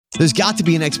There's got to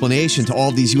be an explanation to all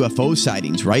of these UFO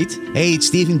sightings, right? Hey, it's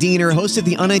Stephen Diener, host of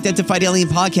the Unidentified Alien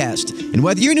Podcast. And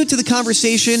whether you're new to the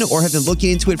conversation or have been looking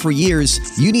into it for years,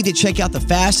 you need to check out the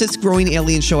fastest growing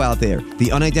alien show out there,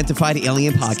 the Unidentified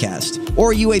Alien Podcast,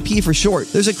 or UAP for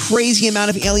short. There's a crazy amount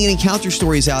of alien encounter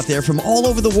stories out there from all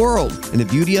over the world. And the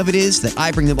beauty of it is that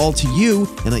I bring them all to you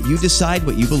and let you decide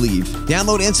what you believe.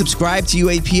 Download and subscribe to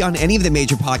UAP on any of the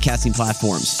major podcasting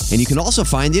platforms. And you can also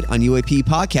find it on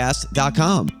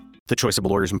UAPpodcast.com. The choice of a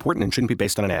lawyer is important and shouldn't be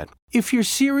based on an ad. If you're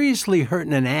seriously hurt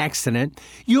in an accident,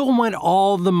 you'll want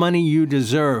all the money you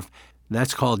deserve.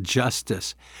 That's called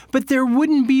justice. But there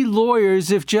wouldn't be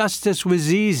lawyers if justice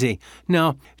was easy.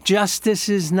 No, justice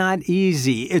is not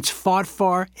easy. It's fought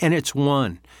for and it's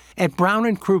won. At Brown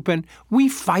 & Crouppen, we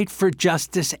fight for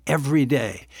justice every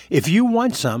day. If you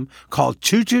want some, call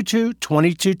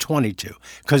 222-2222.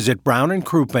 Because at Brown &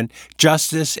 Crouppen,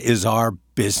 justice is our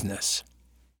business.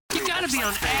 You gotta be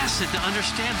on acid to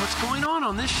understand what's going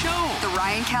on this show. The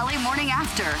Ryan Kelly Morning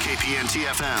After. KPNT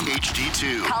FM,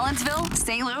 HD2. Collinsville,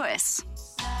 St. Louis.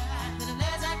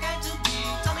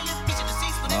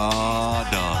 Oh,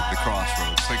 dog, the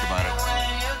crossroads. Think about it.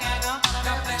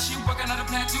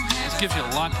 This gives you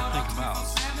a lot to think about.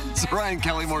 It's the Ryan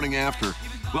Kelly Morning After.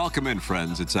 Welcome in,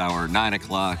 friends. It's our 9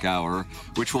 o'clock hour,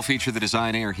 which will feature the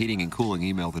Design Air Heating and Cooling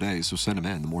email today. So send them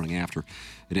in the morning after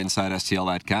at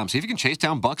InsideSTL.com. See if you can chase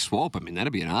down Buck Swope. I mean,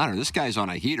 that'd be an honor. This guy's on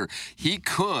a heater. He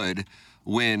could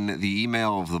win the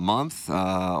Email of the Month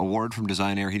award from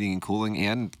Design Air Heating and Cooling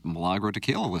and Milagro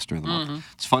Tequila Listener of the Month.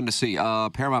 It's fun to see.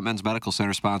 Paramount Men's Medical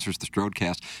Center sponsors the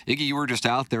Strodecast. Iggy, you were just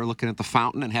out there looking at the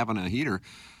fountain and having a heater.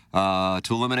 To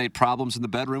eliminate problems in the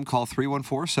bedroom, call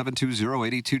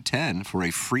 314-720-8210 for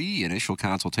a free initial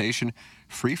consultation,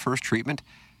 free first treatment,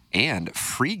 and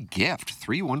free gift.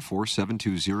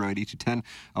 314-720-8210.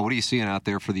 What are you seeing out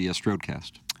there for the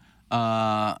Strodecast?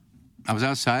 I was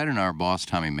outside, and our boss,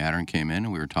 Tommy Mattern, came in,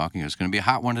 and we were talking. It's going to be a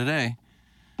hot one today.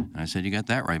 And I said, you got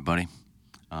that right, buddy.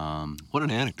 What an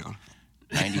anecdote.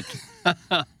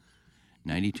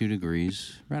 92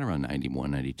 degrees, right around 91,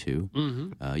 92.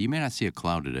 Mm-hmm. You may not see a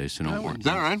cloud today, so don't worry. Is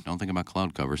that all right? Don't think about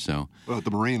cloud cover. So, well,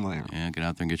 the marine layer. Yeah, get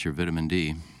out there and get your vitamin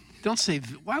D. Don't say,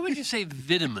 why would you say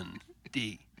vitamin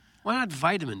D? Why not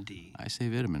vitamin D? I say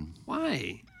vitamin.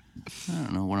 Why? I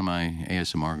don't know. One of my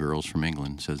ASMR girls from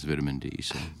England says vitamin D.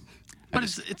 So, but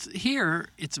it's here,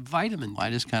 it's vitamin D. Well, I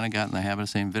just kind of got in the habit of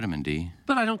saying vitamin D.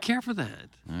 But I don't care for that.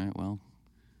 All right, well.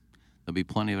 There'll be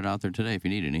plenty of it out there today if you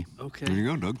need any. Okay. There you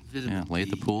go, Doug. Yeah, lay at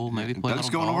the pool, maybe play a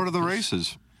little going golf. over to the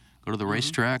races. Go to the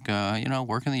racetrack,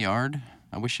 work in the yard.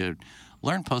 I wish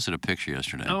Lauren posted a picture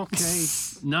yesterday. Okay,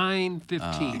 9:15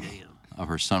 a.m. Of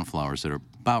her sunflowers that are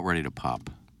about ready to pop.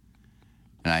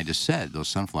 And I just said, those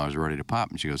sunflowers are ready to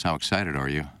pop. And she goes, how excited are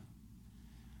you? And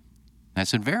I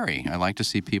said, very. I like to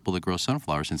see people that grow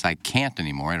sunflowers. Since I can't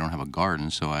anymore, I don't have a garden,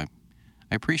 so I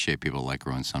appreciate people that like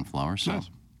growing sunflowers. So.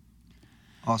 Yes.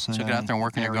 Also, so get out there and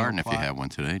work in your garden if you have one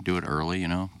today. Do it early,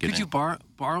 Could you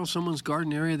borrow someone's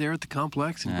garden area there at the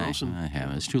complex and grow some? I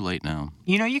haven't. It's too late now.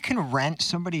 You can rent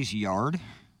somebody's yard.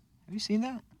 Have you seen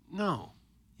that? No.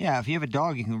 Yeah, if you have a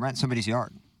dog, you can rent somebody's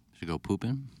yard. Should go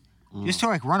pooping? Just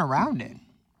to, run around it.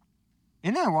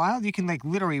 Isn't that wild? You can,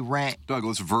 literally rent. Doug,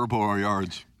 let's verbo our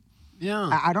yards.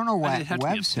 Yeah. I don't know what it'd have website.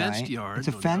 To be a fenced yard. It's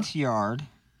a fenced yard.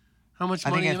 How much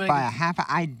money do you think it's make? by a half.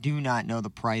 I do not know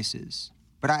the prices.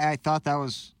 But I thought that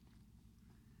was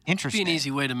interesting. It'd be an easy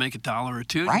way to make $1 or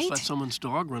 $2. Right? Just let someone's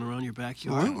dog run around your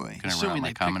backyard. Absolutely. Can I run Assuming out my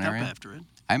they common picked area? up after it.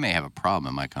 I may have a problem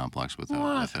in my complex with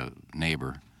a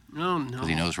neighbor. No. Because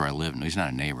he knows where I live. No, he's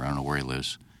not a neighbor. I don't know where he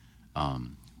lives.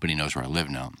 But he knows where I live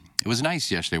now. It was nice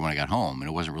yesterday when I got home, and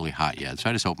it wasn't really hot yet. So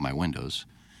I just opened my windows,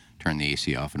 turned the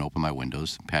AC off, and opened my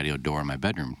windows, the patio door, and my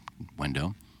bedroom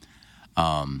window.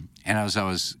 And I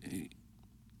was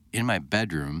in my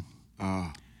bedroom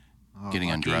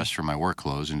getting undressed for my work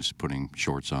clothes and just putting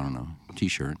shorts on and a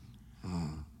T-shirt.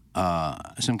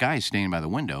 Some guy standing by the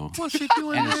window. What's he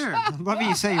doing there? I love how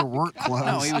you say your work clothes.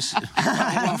 No, he was.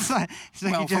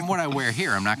 From what I wear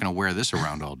here, I'm not going to wear this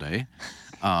around all day.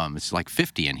 It's like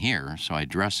 50 in here, so I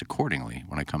dress accordingly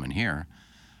when I come in here.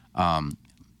 But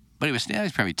he was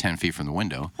standing probably 10 feet from the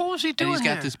window. What was he doing And he's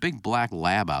got there? this big black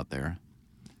lab out there,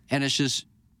 and it's just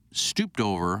stooped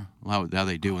over how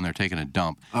they do when they're taking a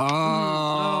dump.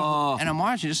 Oh. And I'm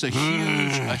watching just a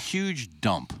huge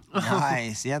dump.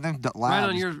 Nice. Yeah, them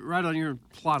labs. Right on your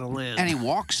plot of land. And he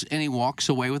walks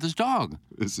away with his dog.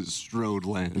 This is Strode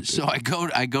land. So I go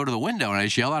to the window and I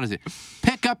yell out, I say,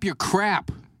 pick up your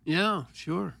crap. Yeah,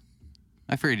 sure.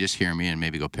 I figured he'd just hear me and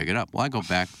maybe go pick it up. Well, I go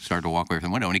back, start to walk away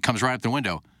from the window, and he comes right up the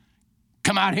window.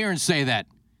 Come out here and say that.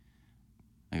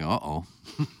 I go, uh-oh.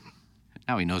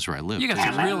 Now he knows where I live. You got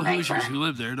some real Hoosiers who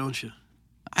live there, don't you?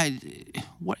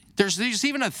 There's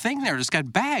even a thing there that's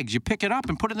got bags. You pick it up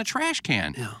and put it in the trash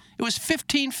can. Yeah. It was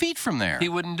 15 feet from there. He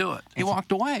wouldn't do it. He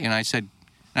walked away, and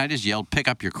I just yelled, "Pick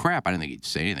up your crap." I didn't think he'd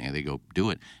say anything. I think go do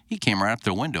it. He came right up to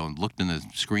the window and looked in the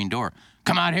screen door.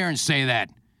 "Come out here and say that."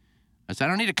 I said, "I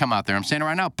don't need to come out there. I'm saying it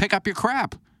right now. Pick up your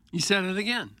crap." You said it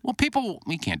again. Well,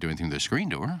 we can't do anything to the screen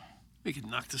door. We could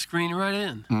knock the screen right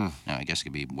in. Now, I guess he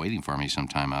could be waiting for me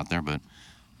sometime out there, but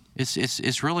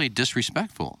it's really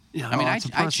disrespectful. Yeah. I mean, it's a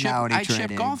personality I trait,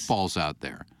 chip Iggs. golf balls out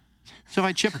there. So if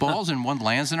I chip balls and one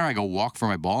lands in there, I go walk for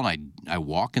my ball and I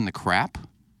walk in the crap.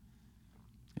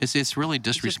 It's really It's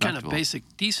just disrespectful. kind of basic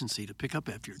decency to pick up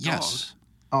after your dog. Yes.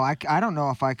 Oh, I don't know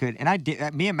if I could. And I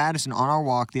did. Me and Madison on our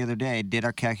walk the other day did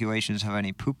our calculations of how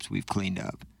many poops we've cleaned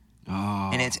up.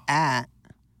 Oh. And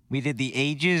we did the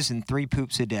ages and 3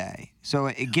 poops a day.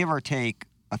 So give or take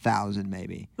 1,000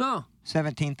 maybe. Oh,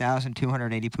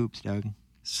 17,280 poops, Doug.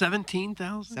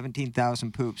 17,000?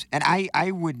 17,000 poops. And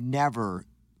I would never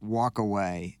walk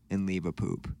away and leave a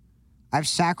poop. I've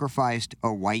sacrificed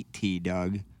a white tee,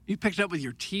 Doug. You picked it up with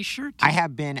your T-shirt? I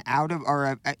have been out of,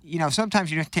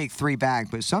 sometimes you just take 3 bags,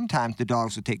 but sometimes the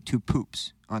dogs will take 2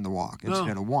 poops on the walk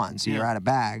instead of 1. So you're out of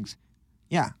bags.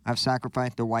 Yeah, I've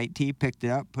sacrificed the white tee, picked it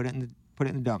up, put it in the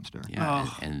dumpster. Yeah,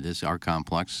 and this our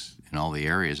complex in all the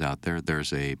areas out there.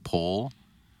 There's a pole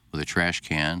with a trash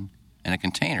can and a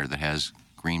container that has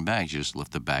green bags. You just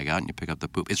lift the bag out and you pick up the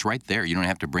poop. It's right there. You don't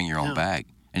have to bring your own bag.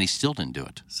 And he still didn't do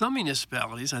it. Some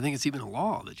municipalities, I think it's even a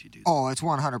law that you do that. Oh, it's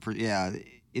 100%. Yeah,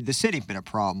 the city's been a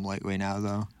problem lately now,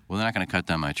 though. Well, they're not going to cut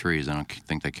down my trees. I don't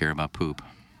think they care about poop.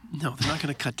 No, they're not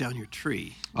going to cut down your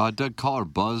tree. Doug, caller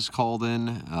Buzz called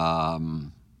in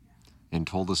and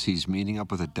told us he's meeting up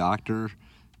with a doctor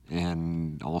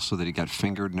and also that he got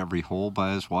fingered in every hole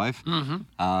by his wife.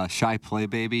 Mm-hmm. Shy Play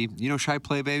Baby. You know Shy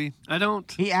Play Baby? I don't.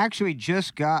 He actually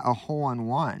just got a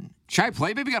hole-in-one. Shy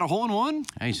Play Baby got a hole-in-one?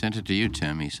 He sent it to you,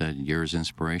 Tim. He said, "You're his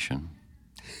inspiration."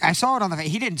 I saw it on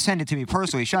he didn't send it to me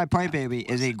personally. Shy Play Baby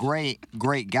is a great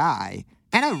guy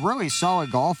and a really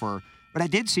solid golfer. But I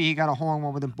did see he got a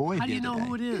hole-in-one with a boy. How do you know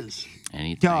who it is? And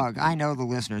he Doug, I know the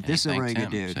listener. This is a really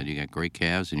thanked good him. dude. Said, "You got great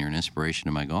calves and you're an inspiration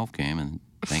to my golf game, and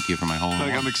thank you for my hole-in-one."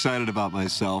 Doug, I'm excited about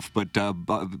myself, but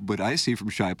what I see from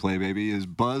Shy Play Baby is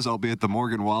Buzz. I'll be at the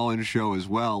Morgan Wallen show as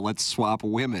well. Let's swap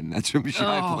women. That's from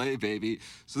Shy Play Baby.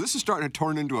 So this is starting to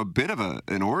turn into a bit of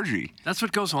an orgy. That's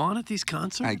what goes on at these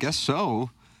concerts? I guess so.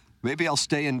 Maybe I'll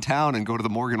stay in town and go to the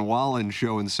Morgan Wallen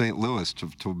show in St. Louis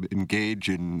to engage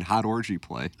in hot orgy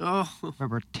play. Oh.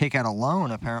 Remember, take out a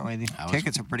loan. Apparently, the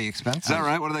tickets are pretty expensive. Is that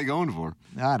right? What are they going for?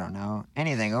 I don't know.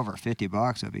 Anything over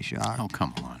 $50, I'd be shocked. Oh,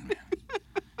 come on, man.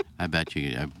 I bet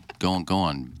you go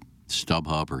on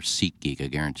StubHub or SeatGeek. I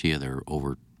guarantee you they're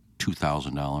over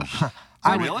 $2,000.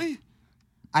 Really?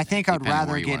 I think I'd Depending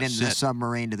rather where you get wanna into the sit.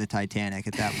 submarine to the Titanic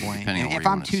at that point. Depending on where If you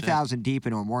I'm wanna sit. 2,000 deep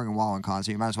into a Morgan Wallen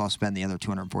concert, you might as well spend the other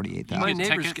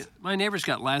 $248,000. My neighbors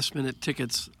got last-minute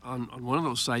tickets on one of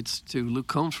those sites to Luke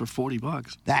Combs for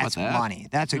 $40. That's that? money.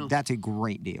 That's a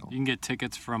great deal. You can get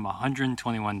tickets from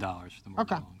 $121 for the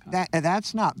Morgan Wallen concert.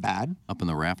 That's not bad. Up in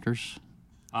the rafters?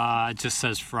 It just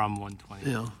says from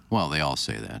 120. Yeah. Well, they all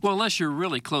say that. Well, unless you're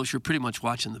really close, you're pretty much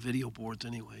watching the video boards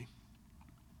anyway.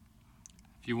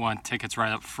 If you want tickets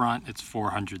right up front, it's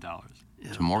 $400.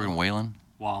 To Morgan Wallen?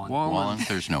 Wallen.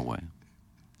 There's no way.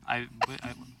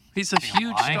 He's a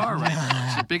huge lying? star right now.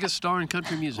 He's the biggest star in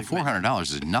country music. $400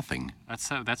 is nothing.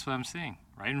 That's what I'm seeing.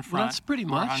 Right in front. Well, that's pretty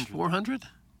much. 400?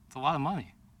 It's a lot of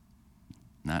money.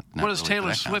 Not What does really for Taylor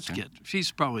that Swift concert. get? She's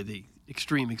probably the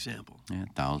extreme example. Yeah,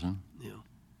 1,000. Yeah.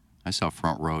 I saw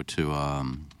front row to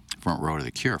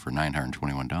The Cure for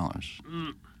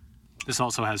 $921. This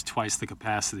also has twice the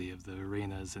capacity of the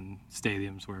arenas and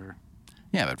stadiums where...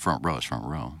 Yeah, but front row is front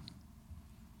row.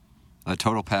 A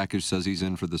total package says he's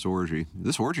in for this orgy.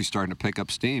 This orgy's starting to pick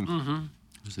up steam. Mm-hmm.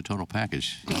 Who's the total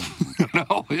package?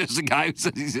 No, it's the guy who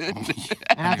says he's in.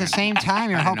 And at the same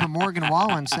time, you're helping Morgan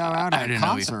Wallen sell out a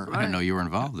concert. I didn't know you were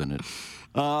involved in it.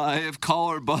 If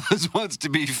caller Buzz wants to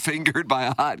be fingered by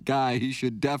a hot guy, he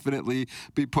should definitely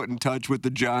be put in touch with the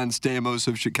John Stamos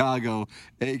of Chicago,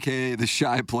 a.k.a. the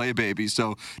Shy Play Baby.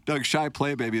 So, Doug, Shy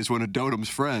Play Baby is one of Dotem's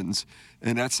friends,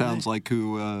 and that sounds like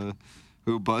who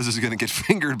Buzz is going to get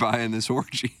fingered by in this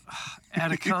orgy.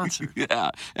 At a concert.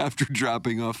 Yeah, after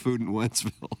dropping off food in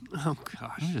Wentzville. Oh,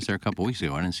 gosh. I was just there a couple weeks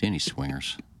ago. I didn't see any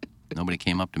swingers. Nobody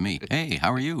came up to me. Hey,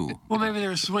 how are you? Well, maybe they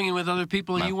were swinging with other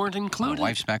people and you weren't included. My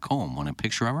wife's back home. Want a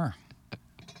picture of her?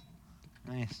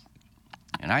 Nice.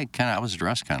 And I was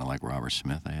dressed kind of like Robert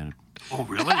Smith. I had, Oh,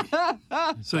 really?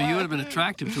 So you would have been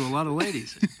attractive to a lot of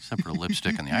ladies. except for the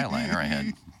lipstick and the eyeliner, I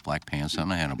had black pants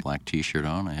on. I had a black T-shirt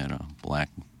on. I had a black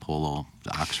polo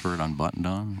Oxford unbuttoned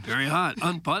on. Very hot.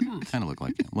 Unbuttoned. Kind of looked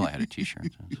like it. Well, I had a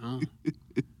T-shirt.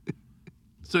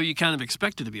 So you kind of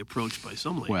expected to be approached by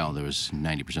some lady. Well, there was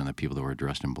 90% of the people that were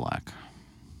dressed in black.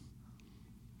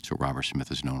 So Robert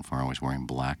Smith is known for always wearing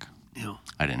black. Yeah.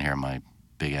 I didn't have my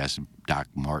big-ass Doc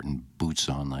Martin boots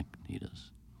on like he does.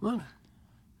 What?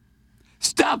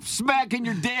 Stop smacking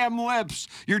your damn lips.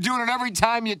 You're doing it every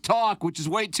time you talk, which is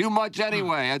way too much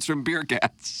anyway. That's from Beer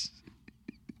Cats.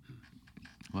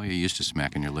 Well, you're used to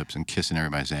smacking your lips and kissing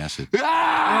everybody's ass at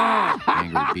Ah!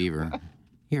 Angry Beaver.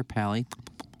 Here, Pally.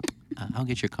 I'll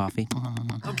get your coffee.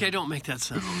 Okay, don't make that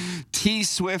sound.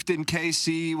 T-Swift in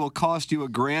KC will cost you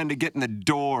 $1,000 to get in the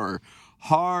door.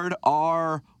 Hard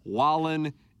R.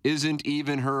 Wallen isn't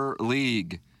even her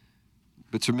league.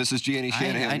 It's from Mrs. Gianni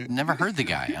Shanahan. I never heard the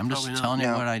guy. I'm just telling you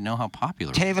what I know how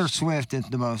popular Taylor he is. Swift is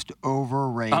the most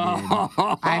overrated.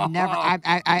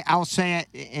 I'll say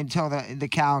it until the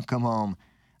cow come home.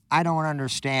 I don't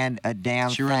understand a damn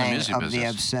She ruined the thing music of the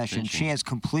business, obsession. didn't she? She has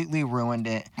completely ruined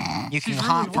it. You can She's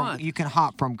hop ruined from what? you can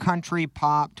hop from country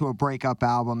pop to a breakup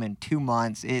album in 2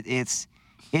 months. It's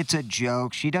a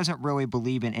joke. She doesn't really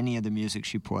believe in any of the music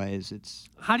she plays. It's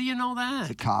How do you know a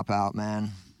that? cop out,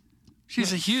 man.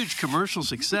 She's a huge commercial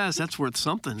success. That's worth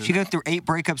something. She goes through 8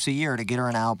 breakups a year to get her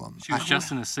an album. She was just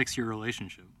in a 6-year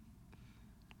relationship.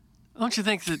 Don't you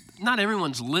think that not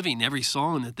everyone's living every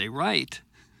song that they write?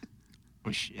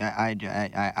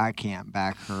 I can't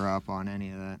back her up on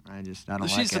any of that. I don't like it.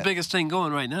 She's the biggest thing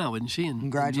going right now, isn't she?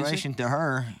 Congratulations to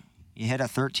her. You hit a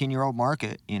 13-year-old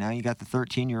market. You know, you got the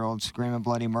 13-year-olds screaming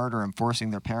bloody murder and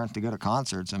forcing their parents to go to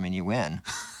concerts. I mean, you win.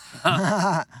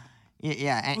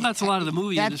 Yeah. Well, that's a lot of the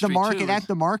movie that's industry, the market. too. That's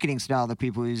the marketing style that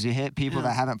people use. You hit people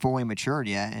that haven't fully matured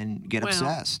yet and get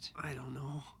obsessed. I don't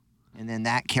know. And then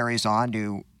that carries on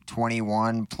to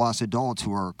 21-plus adults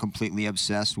who are completely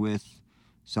obsessed with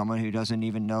someone who doesn't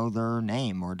even know their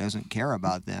name or doesn't care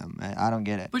about them. I don't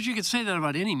get it. But you could say that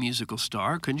about any musical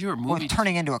star, couldn't you? Or movie Well, it's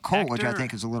turning into a cult, which I actor.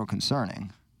 think is a little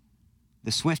concerning. The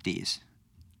Swifties.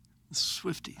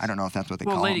 Swifties. I don't know if that's what they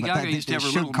Well, call Lady them. Gaga used to have her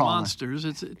little monsters.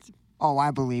 It's Oh,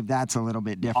 I believe that's a little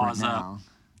bit different Pause now. up.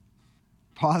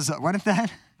 Pause up. What is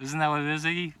that? Isn't that what it is,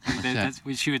 Iggy?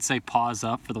 She would say pause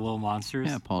up for the little monsters.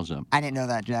 Yeah, pause up. I didn't know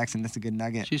that, Jackson. That's a good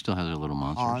nugget. She still has her little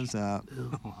monsters. Pause up.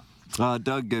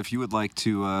 Doug, if you would like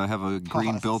to have a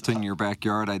green built in your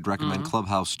backyard, I'd recommend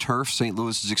Clubhouse Turf, St.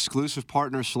 Louis's exclusive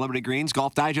partner, Celebrity Greens,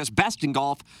 Golf Digest, best in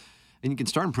golf. And you can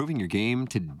start improving your game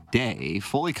today.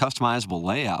 Fully customizable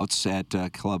layouts at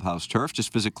Clubhouse Turf.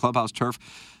 Just visit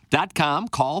clubhouseturf.com.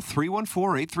 Call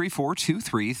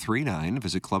 314-834-2339.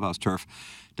 Visit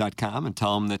clubhouseturf.com and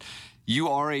tell them that you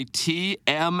are a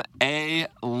TMA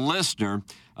listener.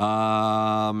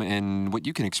 And what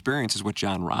you can experience is what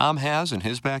John Rahm has in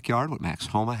his backyard, what Max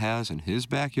Homa has in his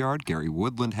backyard, Gary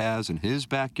Woodland has in his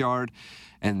backyard,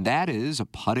 and that is a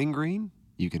putting green.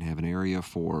 You can have an area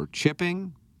for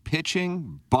chipping,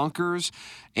 pitching, bunkers,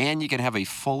 and you can have a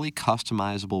fully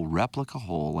customizable replica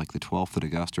hole like the 12th at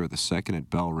Augusta or the 2nd at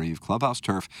Belle Reve. Clubhouse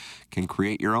Turf can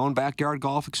create your own backyard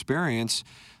golf experience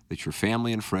that your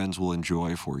family and friends will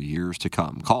enjoy for years to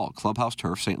come. Call Clubhouse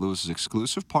Turf, St. Louis's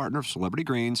exclusive partner of Celebrity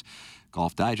Greens,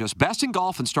 Golf Digest, best in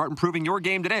golf, and start improving your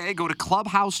game today. Go to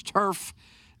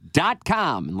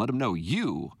clubhouseturf.com and let them know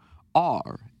you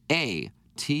are a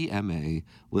TMA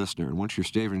listener. And once you're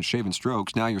shaving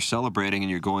strokes, now you're celebrating and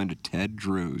you're going to Ted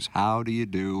Drew's. How do you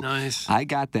do? Nice. I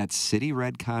got that City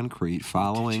Red Concrete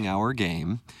following our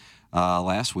game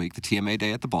last week, the TMA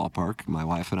day at the ballpark. My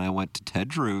wife and I went to Ted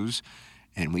Drew's,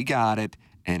 and we got it,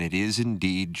 and it is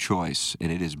indeed choice.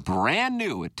 And it is brand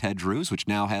new at Ted Drew's, which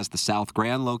now has the South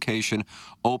Grand location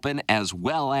open, as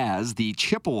well as the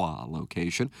Chippewa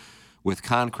location, with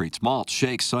concretes, malts,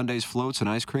 shakes, sundaes, floats, and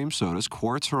ice cream sodas.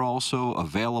 Quarts are also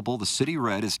available. The City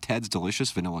Red is Ted's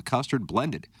delicious vanilla custard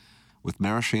blended with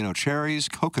maraschino cherries,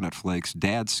 coconut flakes,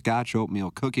 Dad's Scotch oatmeal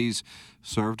cookies,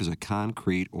 served as a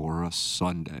concrete or a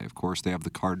sundae. Of course, they have the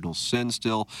Cardinal Sin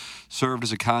still served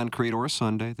as a concrete or a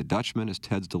sundae. The Dutchman is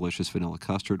Ted's delicious vanilla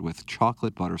custard with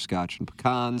chocolate, butterscotch, and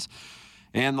pecans.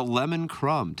 And the Lemon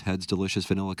Crumb, Ted's delicious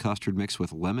vanilla custard mixed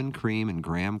with lemon cream and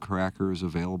graham crackers,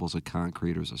 available as a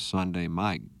concrete or as a sundae.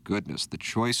 My goodness, the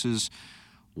choices,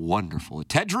 wonderful. At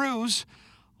Ted Drew's,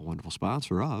 a wonderful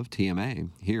sponsor of TMA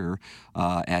here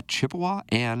at Chippewa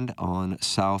and on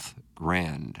South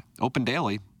Grand. Open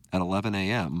daily at 11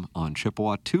 a.m. on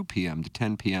Chippewa, 2 p.m. to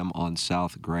 10 p.m. on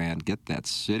South Grand. Get that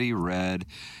City Red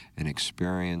and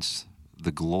experience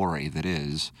the glory that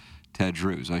is Ted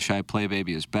Drew's. I Shy Play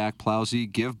Baby is back. Plowsy,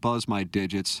 give Buzz my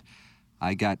digits.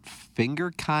 I got finger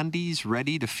condies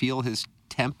ready to feel his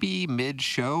Tempe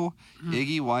mid-show.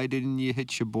 Iggy, why didn't you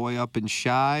hit your boy up in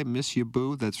Shy? Miss you,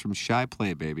 boo. That's from Shy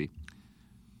Play, baby.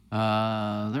 There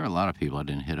are a lot of people I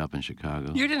didn't hit up in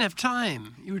Chicago. You didn't have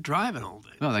time. You were driving all day.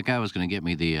 Well, that guy was going to get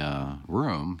me the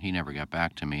room. He never got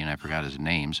back to me, and I forgot his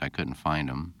name, so I couldn't find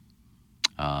him.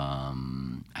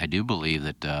 I do believe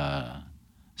that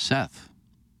Seth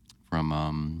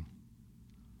from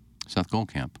Seth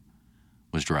Goldcamp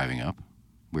was driving up.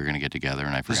 We were going to get together,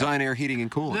 and I forgot. Design Air Heating and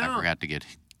Cooling. I forgot to get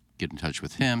in touch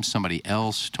with him. Somebody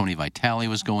else, Tony Vitale,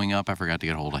 was going up. I forgot to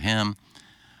get hold of him.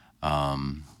 There are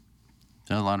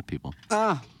a lot of people.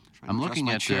 I'm looking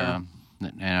at, and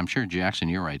I'm sure, Jackson,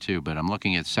 you're right, too, but I'm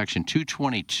looking at Section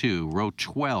 222, Row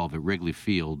 12 at Wrigley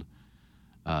Field,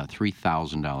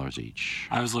 $3,000 each.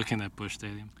 I was looking at Busch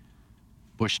Stadium.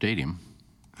 Busch Stadium?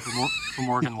 For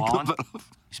Morgan Wallen?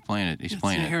 He's playing it. He's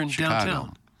playing it here in Chicago.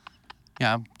 downtown.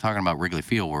 Yeah, I'm talking about Wrigley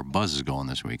Field where Buzz is going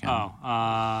this weekend. Oh,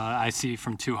 I see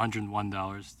from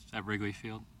 $201 at Wrigley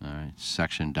Field. All right.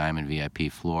 Section Diamond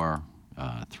VIP floor,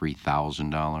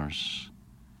 $3,000.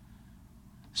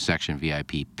 Section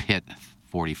VIP pit,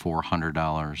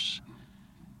 $4,400.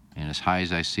 And as high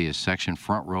as I see, a section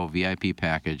front row VIP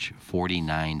package,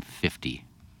 $4,950.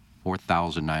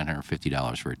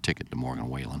 $4,950 for a ticket to Morgan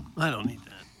Wallen. I don't need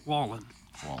that. Wallen.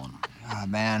 Ah,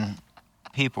 man.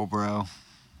 People, bro.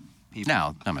 People.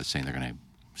 Now, I'm not saying they're going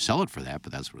to sell it for that,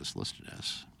 but that's what it's listed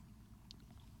as.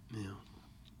 Yeah.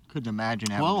 Couldn't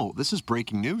imagine having... Whoa, this is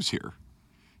breaking news here.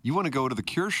 You want to go to the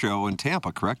Cure Show in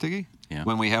Tampa, correct, Iggy? Yeah.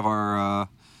 When we have our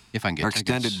if I can get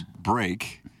extended tickets.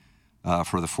 break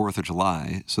for the 4th of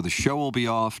July. So the show will be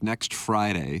off next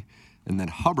Friday, and then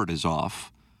Hubbard is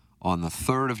off on the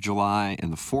 3rd of July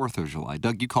and the 4th of July.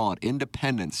 Doug, you call it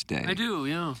Independence Day. I do,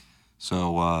 yeah.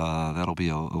 So that'll be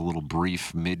a little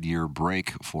brief mid-year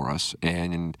break for us.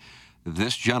 And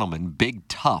this gentleman, Big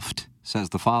Tuft, says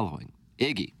the following.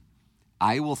 Iggy,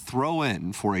 I will throw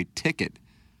in for a ticket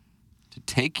to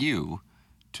take you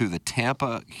to the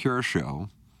Tampa Cure Show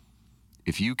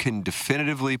if you can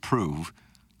definitively prove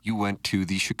you went to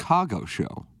the Chicago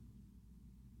show.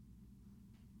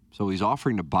 So he's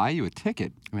offering to buy you a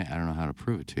ticket. I mean, I don't know how to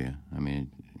prove it to you. I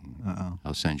mean,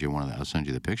 I'll send you I'll send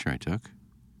you the picture I took.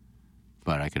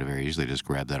 But I could have very easily just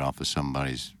grabbed that off of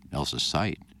somebody else's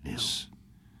site.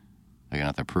 I got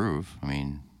nothing to prove. I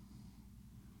mean,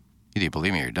 either you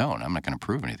believe me or you don't. I'm not going to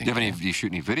prove anything. Do you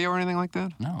shoot any video or anything like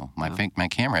that? No. My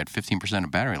camera had 15%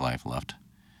 of battery life left.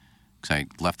 Because I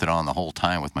left it on the whole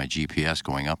time with my GPS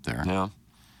going up there. Yeah.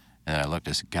 And then I looked,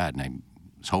 I said, God, and I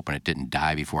was hoping it didn't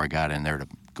die before I got in there to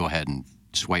go ahead and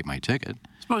swipe my ticket.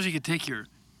 Suppose you could take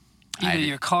either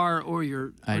your car or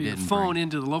your phone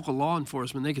into the local law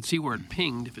enforcement. They could see where it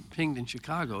pinged, if it pinged in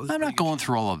Chicago. I'm not going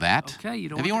through all of that. Okay, you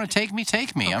don't. If you want to take me,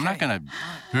 take me. Okay. I'm not going to.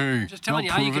 Hey, just telling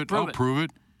you how you can prove it. Prove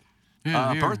it.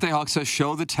 Yeah, Birthday Hawk says,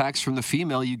 show the text from the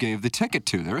female you gave the ticket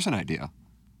to. There's an idea.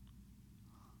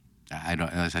 I don't.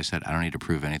 As I said, I don't need to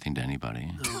prove anything to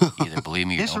anybody. Either believe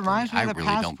me or This don't. reminds me I of the really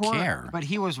passport, don't care. but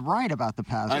he was right about the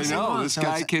passport. I know. This So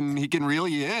guy it's- can reel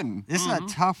you in. This is a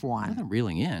tough I'm one. not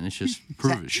reeling in. It's just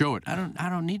prove it. Show it. I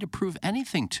don't need to prove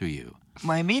anything to you.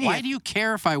 My immediate, Why do you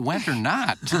care if I went or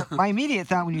not? my immediate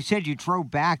thought when you said you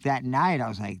drove back that night, I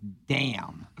was like,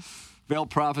 damn. Veiled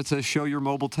Prophet says, show your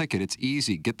mobile ticket. It's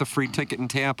easy. Get the free ticket in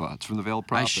Tampa. It's from the Veiled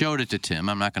Prophet. I showed it to Tim.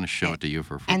 I'm not going to show it to you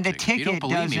for a free And the ticket. If you don't ticket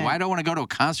believe me, doesn't- why do I want to go to a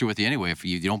concert with you anyway if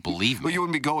you don't believe me? Well, you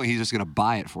wouldn't be going. He's just going to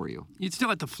buy it for you. You'd still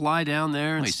have to fly down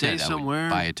there and Well, he stay said somewhere. I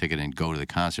would buy a ticket and go to the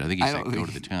concert. I think he said go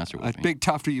to the concert with me. Big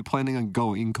Tuft, are you planning on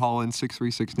going? You can call in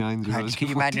 63690. Can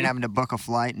you imagine having to book a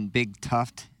flight and Big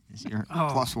Tuft is your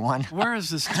plus one? Where is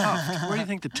this tuft? Where do you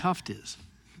think the tuft is?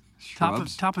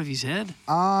 Top of his head?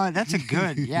 That's a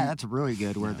good. Yeah, that's really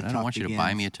good. Where the I don't tuft want you to begins.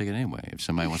 buy me a ticket anyway. If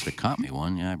somebody wants to comp me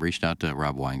one, I reached out to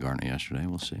Rob Weingartner yesterday.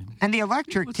 We'll see. And the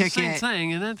electric It's the same ticket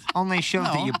thing, isn't it? only shows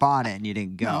that you bought it and you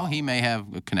didn't go. No, he may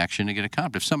have a connection to get a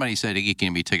comp. If somebody said, he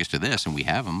can be tickets to this, and we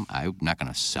have them, I'm not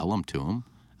going to sell them to him.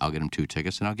 I'll get him 2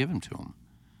 tickets, and I'll give them to him.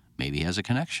 Maybe he has a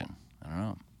connection. I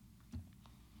don't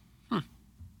know.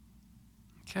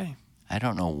 Okay. I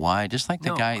don't know why. Just like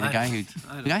the guy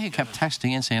who kept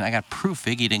texting in saying, "I got proof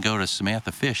Iggy didn't go to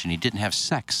Samantha Fish and he didn't have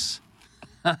sex."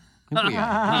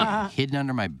 Hidden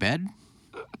under my bed.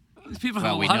 These people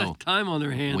have a lot of time on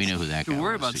their hands. We know who that guy to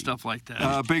worry was. about stuff like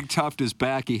that. Big Tuft is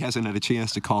back. He hasn't had a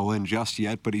chance to call in just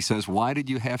yet, but he says, why did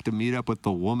you have to meet up with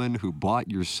the woman who bought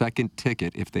your second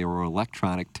ticket if they were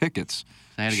electronic tickets?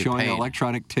 I had to get Showing an paid.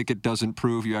 electronic ticket doesn't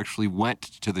prove you actually went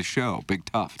to the show. Big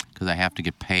Tuft. Because I have to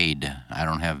get paid. I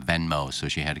don't have Venmo, so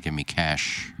she had to give me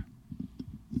cash.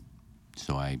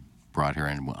 So I brought her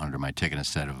in under my ticket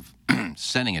instead of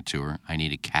sending it to her. I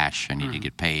needed cash. I needed to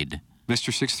get paid.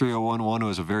 Mr. 63011, who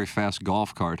has a very fast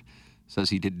golf cart, says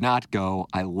he did not go.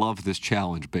 I love this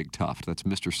challenge, Big Tough. That's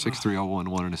Mr.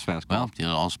 63011 in his fast golf. Well,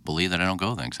 you'll also believe that I don't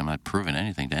go then because I'm not proving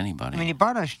anything to anybody. I mean, he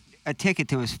bought a ticket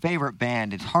to his favorite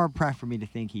band. It's hard-pressed for me to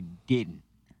think he didn't,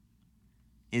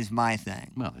 is my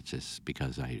thing. Well, it's just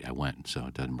because I went, so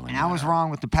it doesn't really And matter. I was wrong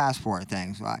with the passport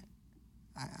thing, so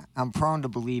I'm prone to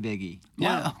believe Iggy.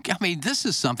 Yeah. Well, I mean, this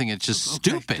is something that's just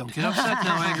stupid. Don't get upset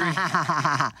now, Angry.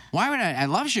 Why would I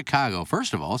love Chicago.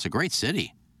 First of all, it's a great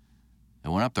city. I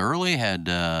went up there early, had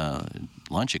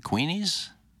lunch at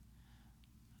Queenie's.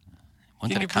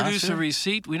 Can you produce a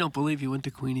receipt? We don't believe you went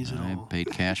to Queenie's at all. I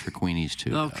paid cash for Queenie's,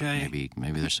 too. Okay.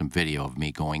 Maybe there's some video of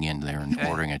me going in there and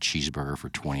ordering a cheeseburger for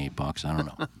 $28. I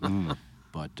don't know.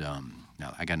 But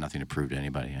no, I got nothing to prove to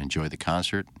anybody. I enjoyed the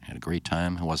concert. Had a great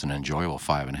time. It wasn't an enjoyable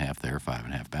 5.5 there,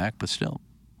 5.5 back, but still.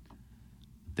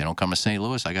 They don't come to St.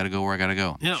 Louis. I got to go where I got to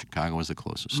go. Yep. Chicago was the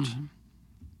closest. Mm-hmm.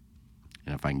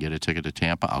 And if I can get a ticket to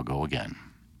Tampa, I'll go again.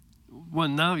 Well,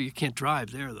 now you can't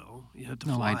drive there, though. You have to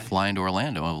fly. No, I'd fly into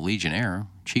Orlando, Legion Air,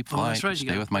 cheap flight, that's right.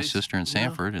 stay with my sister in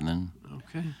Sanford, and then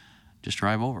just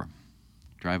drive over.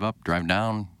 Drive up, drive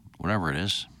down, whatever it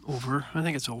is. Over. I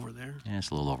think it's over there. Yeah, it's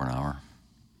a little over an hour.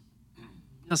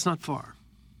 That's not far.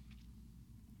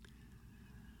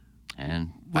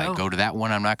 And I go to that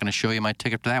one, I'm not going to show you my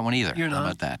ticket to that one either. You're not? How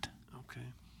about that? Okay.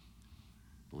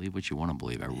 Believe what you want to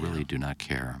believe. I really do not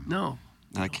care. No.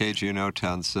 KG in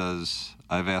O-Town says,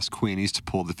 I've asked Queenies to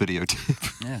pull the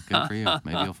videotape. Yeah, good for you.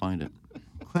 Maybe you'll find it.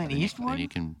 Clint Eastwood?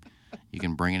 And you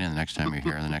can bring it in the next time you're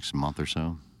here in the next month or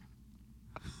so.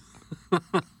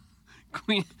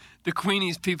 The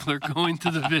Queenie's people are going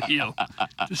to the video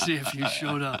to see if you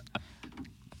showed up.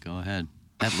 Go ahead.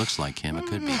 That looks like him. It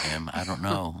could be him. I don't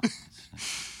know.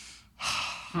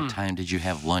 What time did you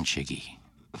have lunch, Iggy?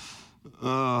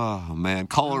 Oh, man.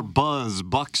 Caller Buzz,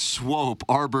 Buck Swope,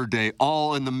 Arbor Day,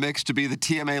 all in the mix to be the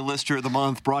TMA Lister of the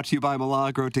Month, brought to you by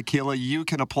Milagro Tequila. You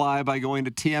can apply by going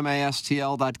to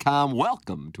tmastl.com.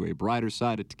 Welcome to a brighter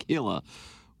side of tequila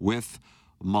with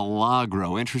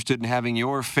Milagro. Interested in having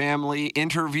your family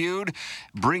interviewed?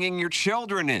 Bringing your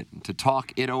children in to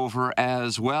talk it over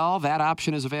as well? That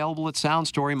option is available at Sound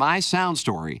Story,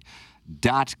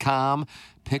 mysoundstory.com.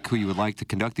 Pick who you would like to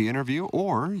conduct the interview,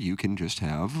 or you can just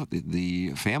have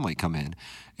the family come in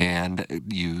and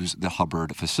use the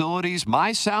Hubbard facilities.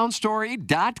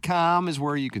 MySoundStory.com is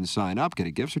where you can sign up, get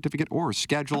a gift certificate, or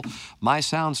schedule.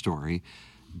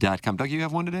 MySoundStory.com. Doug, you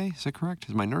have one today? Is that correct?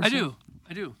 Is my nurse? I do.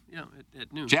 Yeah,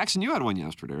 at noon. Jackson, you had one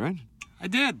yesterday, right? I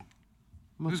did.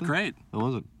 It was great. How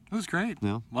was it? It was great.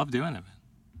 Yeah. Love doing it.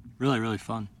 Really, really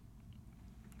fun.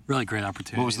 Really great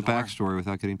opportunity. What was the backstory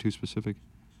without getting too specific?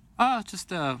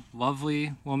 Just a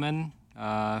lovely woman,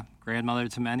 grandmother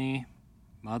to many,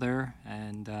 mother,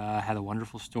 and had a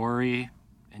wonderful story,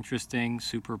 interesting,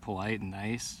 super polite and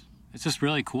nice. It's just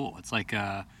really cool. It's like,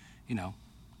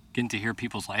 getting to hear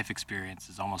people's life experience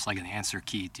is almost like an answer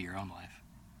key to your own life.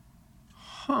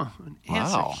 Huh, an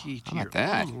answer key to your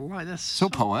own life. That's so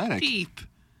poetic. Deep.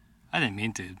 I didn't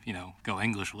mean to, go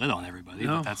English lit on everybody,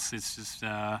 but it's just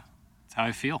how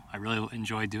I feel. I really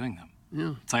enjoy doing them.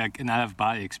 Yeah. It's like an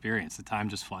out-of-body experience. The time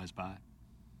just flies by.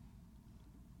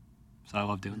 So I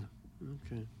love doing them.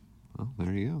 Okay. Well,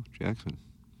 there you go, Jackson.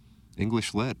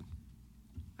 English lit.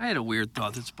 I had a weird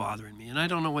thought that's bothering me, and I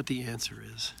don't know what the answer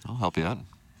is. I'll help you out.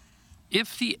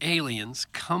 If the aliens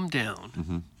come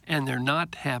down and they're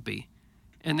not happy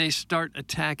and they start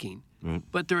attacking,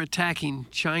 but they're attacking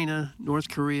China, North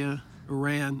Korea,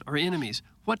 Iran, our enemies,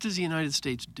 what does the United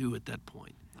States do at that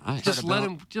point? Just let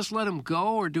them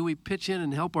go, or do we pitch in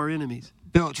and help our enemies?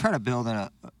 Try to build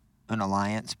an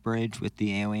alliance bridge with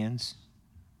the aliens.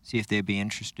 See if they'd be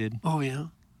interested. Oh, yeah?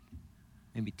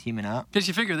 Maybe teaming up. Because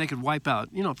you figure they could wipe out,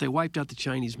 if they wiped out the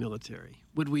Chinese military,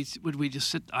 would we just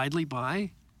sit idly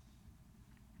by?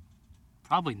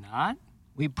 Probably not.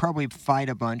 We'd probably fight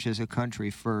a bunch as a country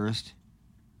first.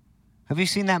 Have you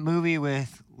seen that movie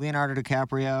with Leonardo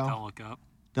DiCaprio? Don't Look Up.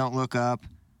 Don't Look Up.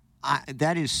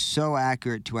 That is so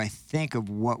accurate to, I think, of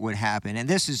what would happen. And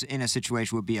this is in a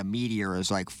situation would be a meteor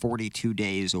is like 42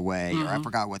 days away, or I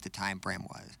forgot what the time frame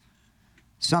was.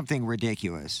 Something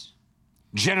ridiculous.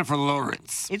 Jennifer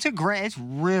Lawrence. It's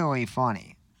really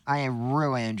funny. I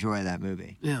really enjoy that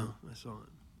movie. Yeah, I saw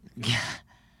it. Yeah.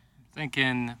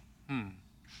 Thinking,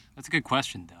 that's a good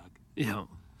question, Doug. Yeah.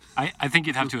 I think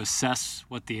you'd have to assess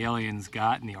what the aliens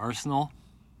got in the arsenal.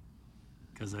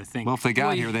 Because I think... Well, if they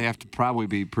got here, they have to probably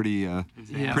be pretty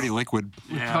liquid.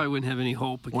 We probably wouldn't have any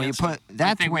hope against I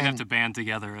think we'd have to band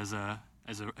together as a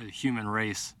human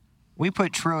race. We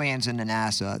put trillions into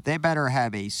NASA. They better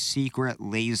have a secret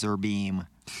laser beam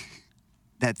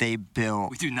that they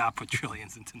built. We do not put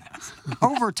trillions into NASA.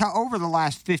 Over the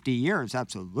last 50 years,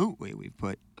 absolutely, we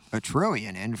put $1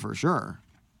 trillion in for sure.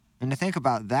 And to think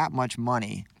about that much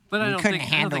money, but we couldn't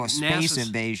handle a space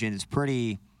invasion. It's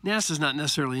pretty. NASA's not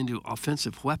necessarily into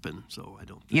offensive weapons, so I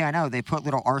don't think. Yeah, I know. They put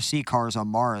little RC cars on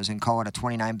Mars and call it a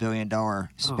 $29 billion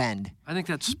spend. I think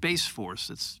that's Space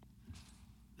Force.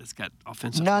 That's got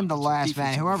offensive Nonetheless, weapons.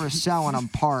 man, whoever's selling them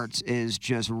parts is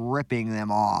just ripping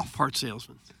them off. Part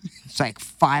salesman. It's like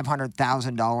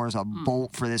 $500,000 a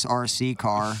bolt for this RC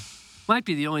car. Might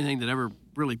be the only thing that ever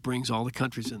really brings all the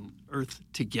countries on Earth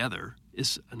together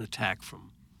is an attack from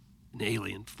an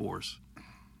alien force.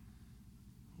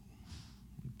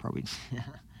 Probably.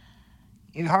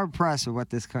 You're hard pressed with what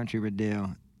this country would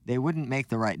do. They wouldn't make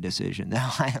the right decision. No,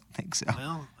 I don't think so.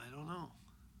 Well, I don't know.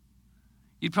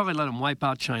 You'd probably let them wipe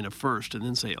out China first and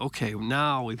then say, okay,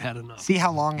 now we've had enough. See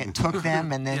how long it took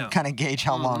them and then kind of gauge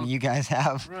how long you guys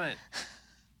have. Right.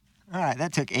 All right,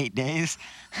 that took 8 days.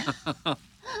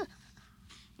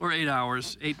 Or 8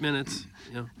 hours, 8 minutes.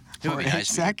 It would Or be 8 nice.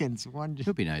 seconds. It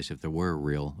would be nice if there were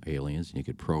real aliens and you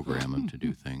could program them to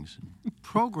do things.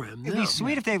 Program them. It'd be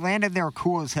sweet if they landed there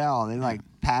cool as hell. They like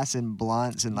passing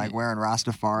blunts and like wearing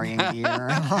Rastafarian gear.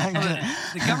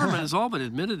 The government has all but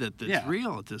admitted that it's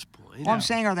real at this point. Well, I'm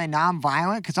saying, are they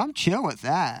non-violent? Because I'm chill with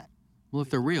that. Well, if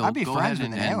they're real, I'd be go friends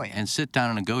ahead with an alien. and sit down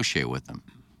and negotiate with them.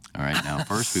 All right, now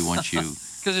first we want you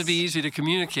Because it'd be easy to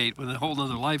communicate with a whole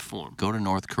other life form. go to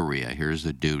North Korea. Here's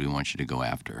the dude we want you to go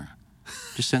after.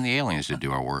 Just send the aliens to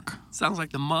do our work. Sounds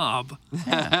like the mob.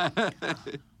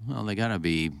 Well, they got to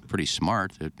be pretty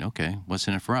smart. Okay, what's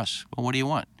in it for us? Well, what do you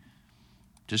want?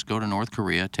 Just go to North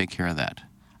Korea, take care of that.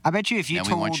 I bet you if you Then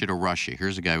told... we want you to Russia.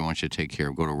 Here's a guy we want you to take care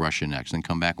of. Go to Russia next. Then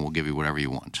come back and we'll give you whatever you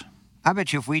want. I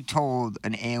bet you if we told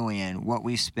an alien what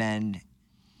we spend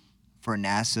for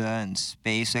NASA and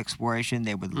space exploration,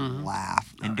 they would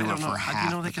laugh and do it for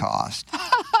half the cost.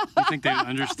 You think they would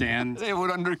understand? They would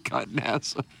undercut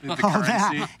NASA. The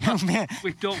currency. Oh, man.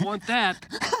 We don't want that.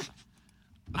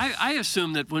 I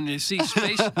assume that when you see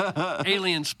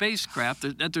alien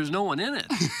spacecraft, that there's no one in it.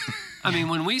 I mean,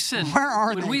 when we send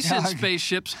Doug?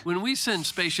 spaceships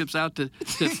out to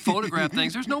photograph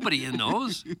things, there's nobody in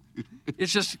those.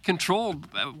 It's just controlled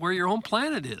where your home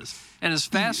planet is. And as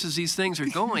fast as these things are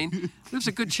going, there's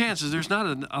a good chance there's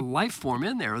not a life form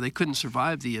in there, or they couldn't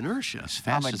survive the inertia. As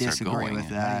fast I'm as a they're disagree going. with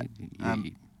that.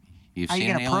 You've How you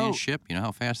seen an gonna alien probe? ship? You know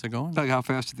how fast they're going? Like how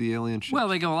fast are the alien ships? Well,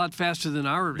 they go a lot faster than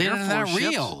our They're Air not Force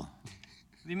ships. real. What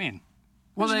do you mean?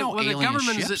 Well, There's no the alien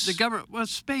government ships. is the government. Well,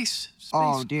 space.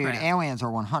 Oh, dude, craft. aliens are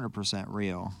 100%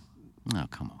 real. Oh,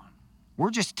 come on. We're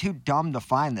just too dumb to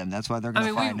find them. That's why they're going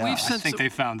to find we've us. I think they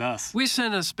found us. We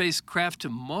sent a spacecraft to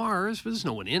Mars, but there's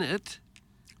no one in it.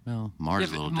 Well, Mars is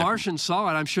If a little different. Martians saw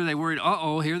it, I'm sure they worried,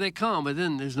 here they come, but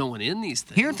then there's no one in these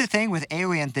things. Here's the thing with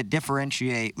aliens that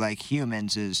differentiate like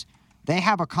humans is they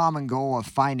have a common goal of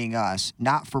finding us,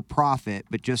 not for profit,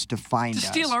 but just to find us. to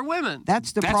steal our women.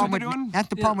 That's the That's problem. what they're doing? That's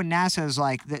the problem with NASA is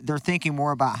like they're thinking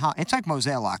more about how it's like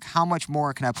Mosaic. How much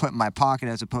more can I put in my pocket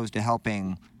as opposed to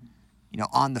helping,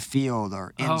 on the field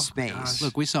or in space? gosh.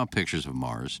 Look, we saw pictures of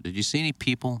Mars. Did you see any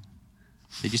people?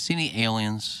 Did you see any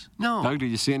aliens? No. Doug,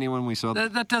 did you see anyone we saw?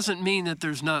 That doesn't mean that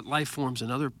there's not life forms in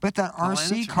other But that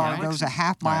planets RC or car galaxies. goes a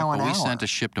half mile Right, an but hour. we sent a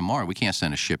ship to Mars. We can't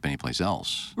send a ship anyplace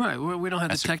else. Right, we don't have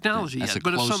That's the technology that's yet.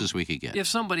 the but closest we could get. If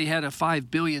somebody had a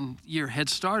 5 billion year head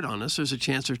start on us, there's a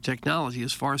chance their technology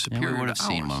is far And superior we would have to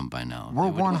seen ours. one by now. We're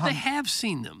They would- 100 They have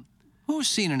seen them. Who's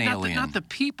seen an alien? Not the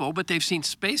people, but they've seen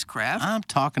spacecraft. I'm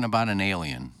talking about an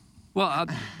alien. Well,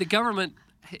 the government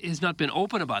has not been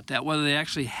open about that, whether they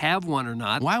actually have one or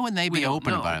not. Why wouldn't they we be don't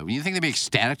open know. about it? You think they'd be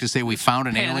ecstatic to say we found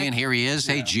an Panic. alien? Here he is.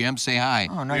 Hey, Jim, say hi.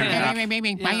 Oh, no, Yeah.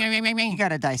 you got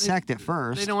to dissect it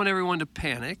first. They don't want everyone to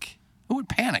panic. Who would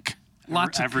panic?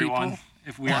 Lots of Everyone. people.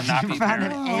 If we are not You found prepared.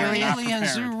 an we are not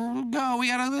aliens, prepared. go. We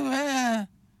gotta.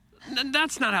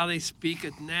 That's not how they speak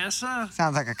at NASA.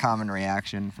 Sounds like a common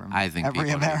reaction from I think every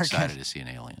people would be American. excited to see an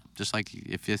alien. Just like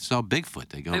if you saw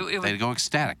Bigfoot, It would- they'd go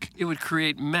ecstatic. It would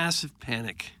create massive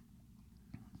panic.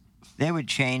 They would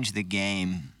change the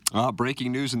game.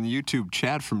 Breaking news in the YouTube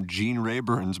chat from Gene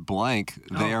Rayburn's blank.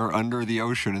 They are under the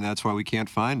ocean, and that's why we can't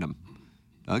find them.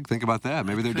 Doug, think about that.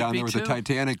 Maybe they're Could down be there with too. the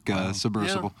Titanic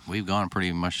submersible. We've gone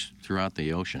pretty much throughout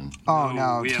the ocean. Oh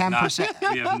no, we have not-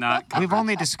 10%. We have not. We've covered-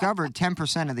 only discovered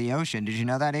 10% of the ocean. Did you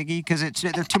know that, Iggy? Because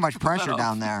there's too much pressure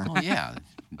down there. Well, yeah,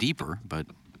 deeper, but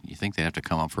you think they have to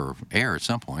come up for air at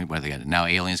some point. What, they got now?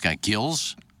 Aliens got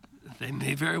gills, They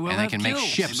may very well and they have can make gills.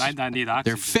 ships. They might not need oxygen.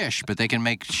 They're fish, but they can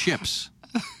make ships.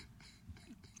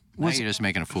 Now you're just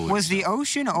making a fool of Was the yourself.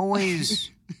 ocean always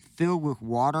filled with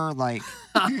water? Like,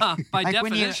 By like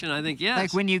definition, I think yes.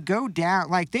 Like when you go down,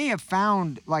 like they have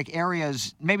found like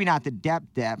areas, maybe not the depth,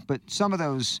 but some of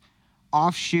those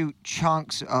offshoot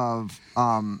chunks of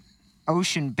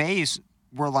ocean base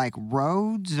were like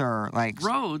roads or like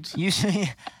roads. You see,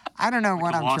 I don't know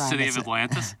what the I'm lost trying city to of say.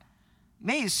 Atlantis?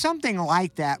 Maybe something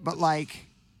like that, but like,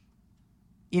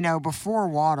 before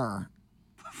water,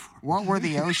 what were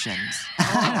the oceans?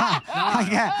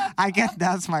 I guess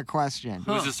that's my question. It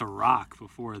was just a rock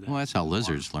before that. Well, that's how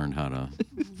lizards learned how to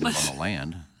live on the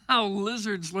land. How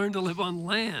lizards learn to live on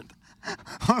land.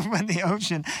 When the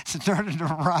ocean started to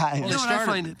rise. You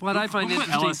know what I find Who put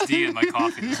interesting? LSD in my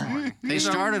coffee this morning? They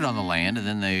started on the land, and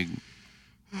then they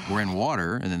were in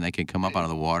water, and then they can come up out of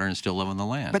the water and still live on the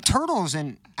land. But turtles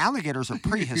and alligators are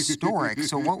prehistoric,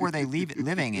 so what were they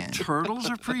living in? Turtles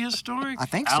are prehistoric? I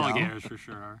think so. Alligators for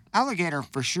sure are. Alligator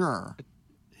for sure.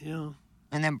 Yeah.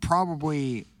 And then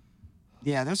probably,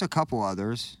 there's a couple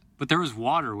others. But there was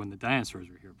water when the dinosaurs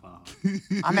were here, Paul.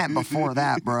 I meant before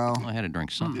that, bro. I had to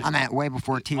drink something. I meant way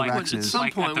before At T-Rexes. some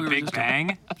point, the Big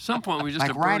Bang. At some point, we were just like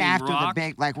a right burning after rock.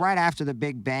 right after the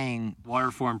Big Bang.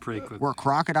 Water formed pretty quickly. Were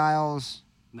crocodiles?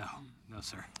 No,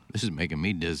 sir. This is making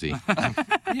me dizzy.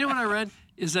 You know what I read?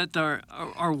 Is that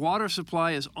our water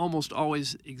supply is almost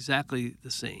always exactly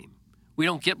the same. We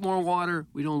don't get more water,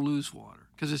 we don't lose water.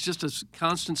 Because it's just a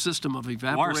constant system of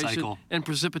evaporation and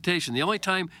precipitation. The only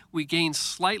time we gain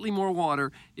slightly more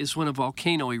water is when a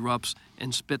volcano erupts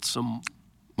and spits some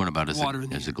What about water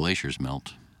as the glaciers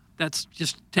melt? That's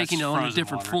just taking on a frozen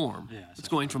different water. form. Yeah, it's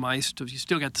going from ice to, you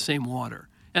still got the same water.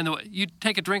 And you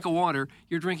take a drink of water,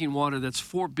 you're drinking water that's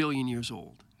 4 billion years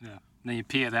old. Yeah. And then you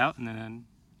pee it out, and then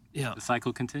the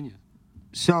cycle continues.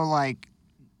 So, like,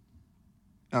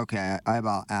 okay, I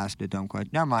about asked a dumb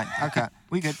question. Never mind. Okay,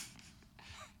 we good.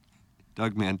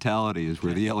 Doug mentality is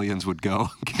where the aliens would go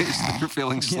in case they're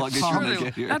feeling sluggish when they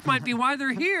get here. That might be why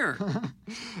they're here.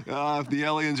 If the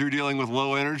aliens are dealing with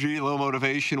low energy, low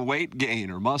motivation, weight gain,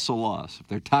 or muscle loss, if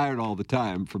they're tired all the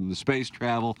time from the space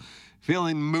travel,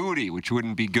 feeling moody, which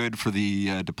wouldn't be good for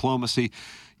the diplomacy,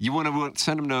 you want to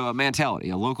send them to Mentality,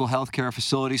 a local healthcare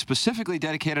facility specifically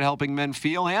dedicated to helping men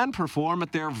feel and perform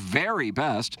at their very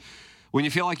best. When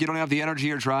you feel like you don't have the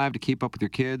energy or drive to keep up with your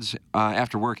kids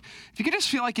after work, if you could just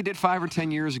feel like you did 5 or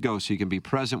 10 years ago so you can be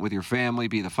present with your family,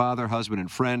 be the father, husband, and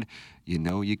friend, you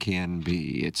know you can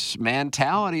be. It's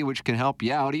Mentality, which can help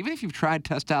you out. Even if you've tried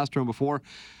testosterone before,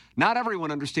 not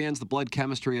everyone understands the blood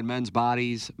chemistry in men's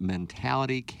bodies.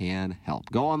 Mentality can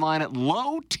help. Go online at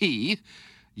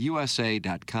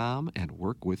lowtusa.com and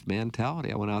work with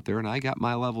Mentality. I went out there and I got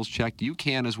my levels checked. You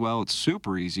can as well. It's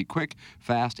super easy, quick,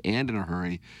 fast, and in a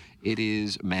hurry. It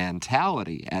is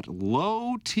Mentality at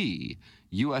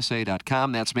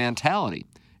lowtusa.com. That's Mentality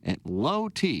at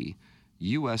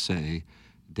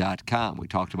lowtusa.com. We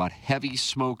talked about heavy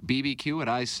smoke BBQ at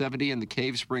I-70 and the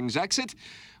Cave Springs exit.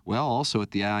 Well, also at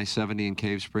the I-70 and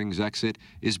Cave Springs exit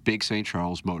is Big St.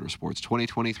 Charles Motorsports.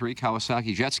 2023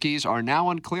 Kawasaki jet skis are now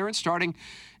on clearance starting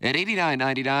at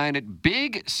 $89.99 at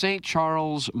Big St.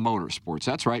 Charles Motorsports.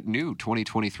 That's right, new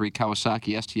 2023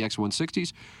 Kawasaki STX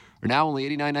 160s are now only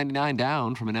 $89.99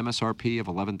 down from an MSRP of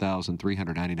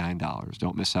 $11,399.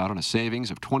 Don't miss out on a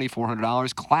savings of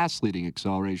 $2,400, class-leading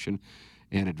acceleration,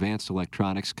 and advanced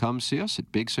electronics. Come see us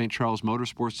at Big St. Charles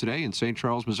Motorsports today in St.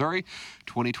 Charles, Missouri.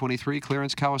 2023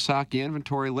 clearance Kawasaki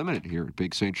inventory limited here at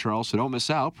Big St. Charles, so don't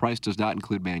miss out. Price does not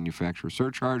include manufacturer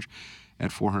surcharge at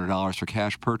 $400 for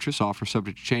cash purchase. Offer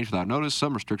subject to change without notice.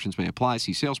 Some restrictions may apply.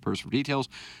 See salesperson for details.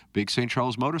 Big St.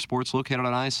 Charles Motorsports, located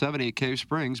on I-70 at Cave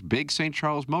Springs. BigSt.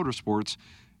 Charles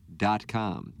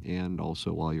Motorsports.com. And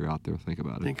also, while you're out there, think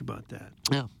about it. Think about that.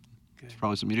 Yeah. It's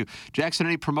probably something you do. Jackson,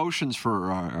 any promotions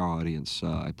for our audience?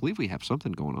 I believe we have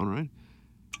something going on, right?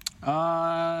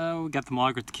 We got the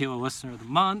Malaga Tequila Listener of the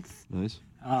Month. Nice.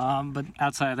 But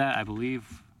outside of that, I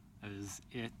believe that is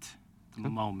it at the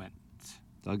moment.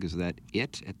 Doug, is that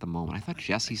it at the moment? I thought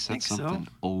Jesse said something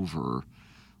so. over. Let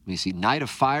me see. Night of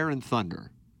Fire and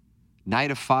Thunder. Night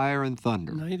of Fire and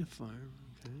Thunder. Night of Fire.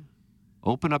 Okay.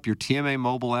 Open up your TMA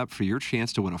mobile app for your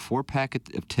chance to win a 4-pack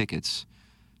of tickets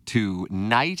to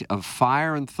Night of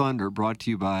Fire and Thunder, brought to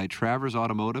you by Travers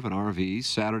Automotive and RV,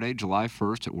 Saturday, July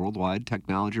 1st at Worldwide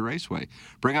Technology Raceway.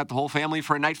 Bring out the whole family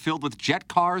for a night filled with jet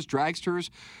cars, dragsters,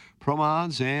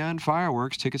 promenades, and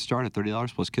fireworks. Tickets start at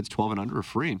 $30 plus kids 12 and under are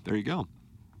free. There you go.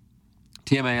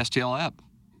 TMA STL app.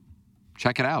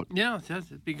 Check it out. Yeah,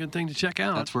 that'd be a good thing to check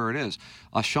out. That's where it is.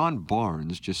 Sean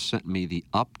Barnes just sent me the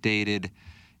updated.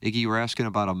 Iggy, you were asking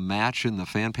about a match in the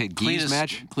fan page. Gee's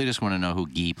match? Cletus want to know who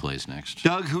Gee plays next.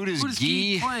 Doug, who does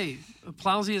Gee play?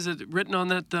 Plowsy, is it written on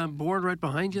that board right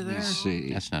behind you there? Let's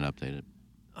see. That's not updated.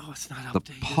 Oh, it's not The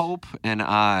updated. Pope and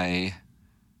I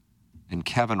and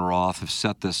Kevin Roth have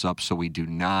set this up so we do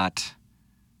not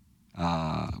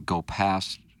go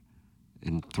past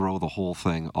and throw the whole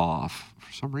thing off.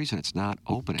 For some reason, it's not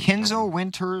opening. Kinzel,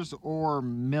 Winters, or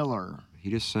Miller? He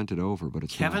just sent it over, but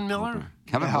it's Kevin not Miller? opening.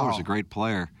 Kevin No. Miller's a great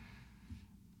player.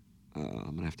 I'm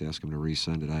going to have to ask him to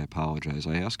resend it. I apologize.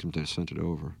 I asked him to send it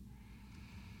over.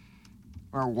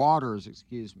 Or Waters,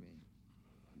 excuse me.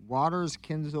 Waters,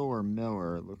 Kinzel, or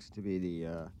Miller looks to be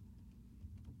the...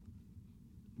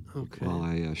 Okay.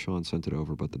 Well, Sean sent it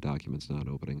over, but the document's not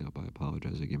opening up. I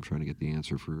apologize again. I'm trying to get the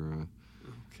answer for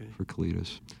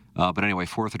Cletus. But anyway,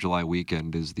 4th of July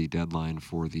weekend is the deadline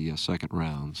for the second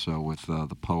round. So with the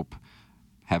Pope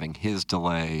having his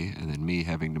delay and then me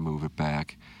having to move it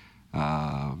back,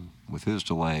 with his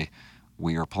delay,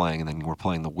 we are playing, and then we're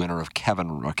playing the winner of Kevin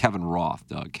Roth,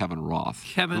 Kevin Roth,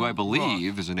 who I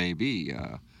believe is an AB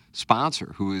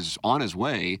sponsor, who is on his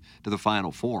way to the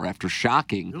Final Four after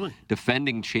shocking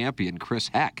defending champion Chris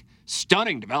Heck.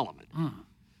 Stunning development.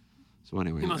 So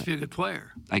anyway, He must be a good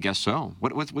player. I guess so.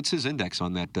 What's his index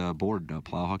on that board,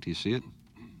 Plowhawk? Do you see it?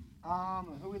 Who are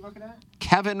we looking at?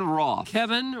 Kevin Roth.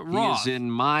 Kevin Roth. He is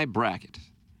in my bracket.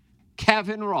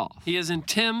 Kevin Roth. He is in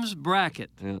Tim's bracket.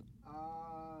 Yeah.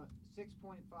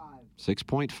 6.5.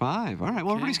 6.5. All right.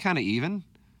 Well, everybody's kind of even.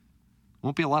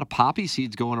 Won't be a lot of poppy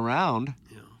seeds going around.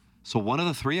 Yeah. So one of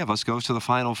the three of us goes to the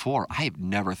Final Four. I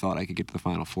never thought I could get to the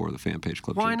Final Four of the Fan Page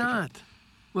Club. Why Championship. not?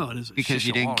 Well, it is a Because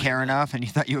you didn't shishawali. care enough and you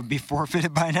thought you would be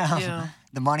forfeited by now? Yeah.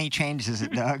 The money changes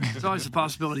it, Doug. There's always a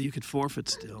possibility you could forfeit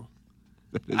still.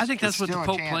 I think that's It's what the still a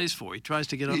Pope chance. plays for. He tries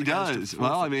to get other He guys does. to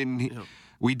Well, I forfeit. mean, Yeah.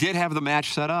 we did have the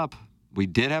match set up.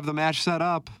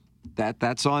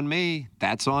 That's on me.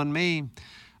 That's on me.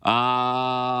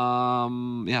 Yeah,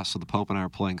 so the Pope and I are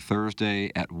playing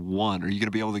Thursday at 1. Are you going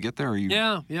to be able to get there? Or are you?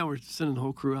 Yeah, we're sending the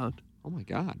whole crew out. Oh, my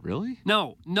God, really?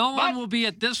 No one will be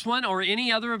at this one or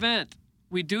any other event.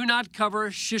 We do not cover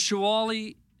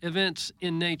Shishawali events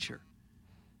in nature.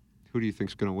 Who do you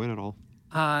think's going to win it all?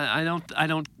 I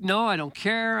don't know. I don't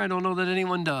care. I don't know that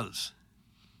anyone does.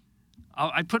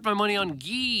 I put my money on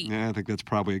Guy. Yeah, I think that's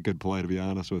probably a good play, to be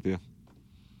honest with you.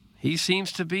 He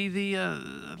seems to be the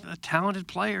a talented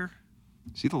player.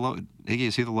 Is he the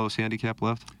lowest handicap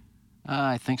left?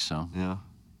 I think so. Yeah.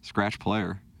 Scratch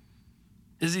player.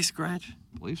 Is he scratch?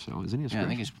 I believe so. Isn't he a scratch? Yeah, I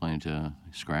think he's playing to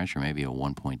scratch or maybe a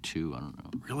 1.2. I don't know.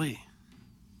 Really?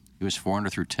 He was 4 under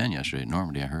through 10 yesterday at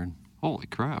Normandy, I heard. Holy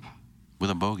crap.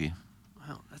 With a bogey.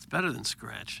 Well, that's better than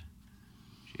scratch.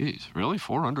 Jeez, really?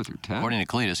 4 under through 10? According to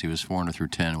Cletus, he was 4 under through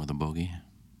 10 with a bogey.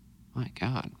 My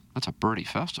God. That's a birdie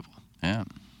festival. Yeah.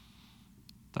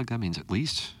 Doug, that means at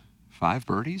least 5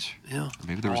 birdies? Yeah. Or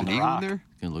maybe there was On an the eagle rock. in there?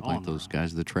 Gonna look like those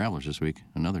guys at the Travelers this week.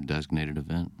 Another designated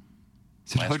event.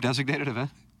 Is it another designated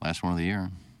event? Last one of the year.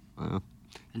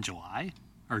 In July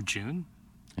or June?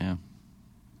 Yeah.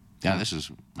 Yeah, this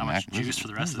is Not much juice for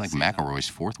the rest this of is the like season. McElroy's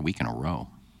 4th week in a row.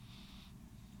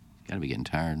 Got to be getting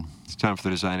tired. It's time for the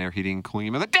Design Air Heating and Cooling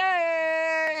Email of the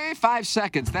Day! 5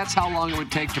 seconds. That's how long it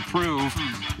would take to prove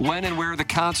when and where the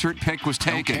concert pic was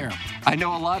taken. care. I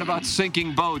know a lot about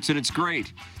sinking boats, and it's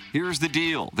great. Here's the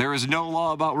deal. There is no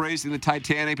law about raising the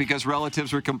Titanic because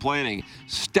relatives were complaining.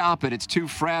 Stop it. It's too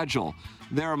fragile.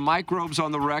 There are microbes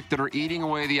on the wreck that are eating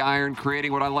away the iron,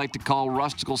 creating what I like to call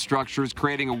rustical structures,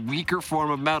 creating a weaker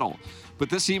form of metal. But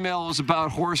this email is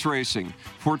about horse racing.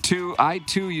 I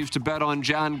too used to bet on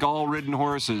John Gall-ridden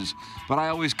horses, but I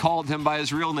always called him by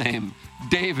his real name,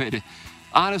 David.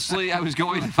 Honestly, I was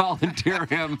going to volunteer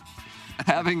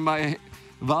having my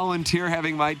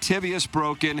tibius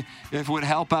broken if it would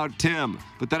help out Tim.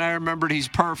 But then I remembered he's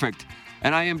perfect.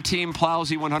 And I am Team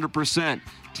Plowsy 100%.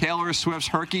 Taylor Swift's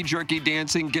herky-jerky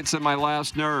dancing gets at my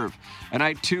last nerve. And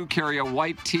I, too, carry a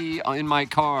white tee in my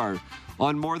car.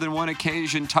 On more than one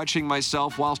occasion, touching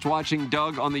myself whilst watching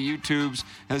Doug on the YouTubes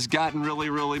has gotten really,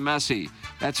 really messy.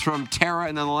 That's from Tara,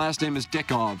 and then the last name is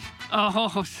Dickov.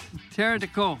 Oh, Tara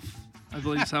Dikov. I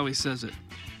believe that's how he says it.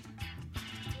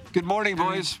 Good morning,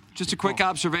 boys. Just a quick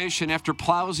observation. After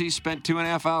Plowsy spent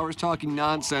 2.5 hours talking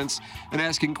nonsense and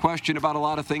asking questions about a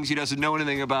lot of things he doesn't know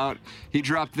anything about, he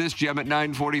dropped this gem at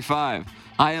 9:45.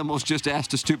 I almost just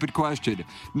asked a stupid question.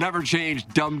 Never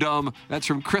changed, dum-dum. That's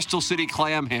from Crystal City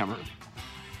Clam Hammer.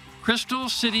 Crystal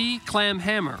City Clam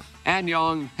Hammer. And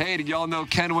Young, hey, did y'all know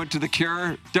Ken went to The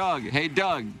Cure? Doug, hey,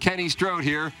 Doug, Kenny Strode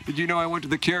here. Did you know I went to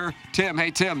The Cure? Tim, hey,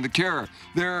 Tim, The Cure.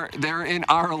 They're in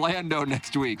Orlando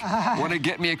next week. Want to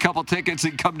get me a couple tickets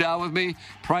and come down with me?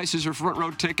 Prices or front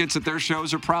row tickets at their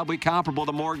shows are probably comparable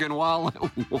to Morgan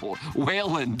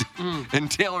Wayland and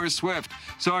Taylor Swift.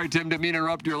 Sorry, Tim, didn't mean to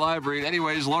interrupt your live read.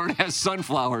 Anyways, Lauren has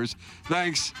sunflowers.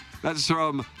 Thanks. That's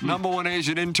from number one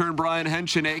Asian intern Brian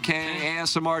Henshin, a.k.a.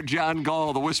 ASMR John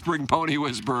Gall, the Whispering Pony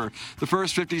Whisperer. The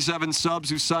first 57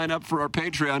 subs who sign up for our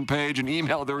Patreon page and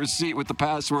email their receipt with the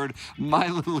password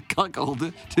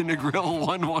MyLittleCuckold to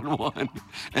Negril111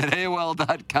 at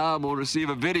AOL.com will receive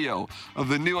a video of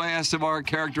the new ASMR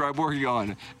character I'm working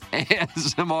on,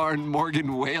 ASMR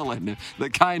Morgan Whalen, the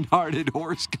kind-hearted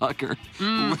horse cucker,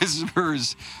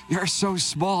 whispers, "You're so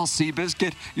small,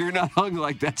 Seabiscuit. You're not hung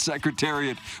like that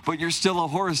Secretariat, but you're still a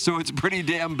horse, so it's pretty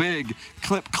damn big.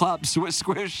 Clip, clop, swish,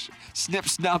 squish, snip,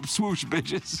 snap, swoosh,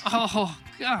 bitches." Oh,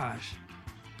 gosh.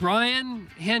 Brian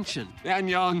Henshin. And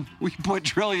Young, we put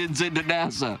trillions into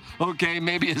NASA. Okay,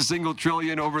 maybe a single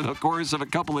trillion over the course of a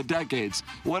couple of decades.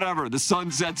 Whatever, the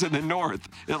sun sets in the north,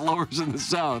 it lowers in the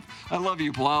south. I love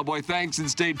you, Plowboy. Thanks and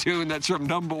stay tuned. That's from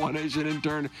number one Asian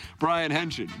intern, Brian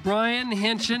Henshin. Brian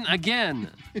Henshin again.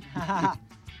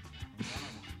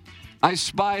 I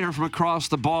spied her from across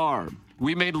the bar.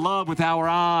 We made love with our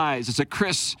eyes. It's a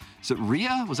Chris, is it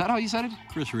Rhea? Was that how you said it?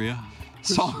 Chris Rhea.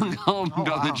 Song hummed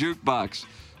on the jukebox.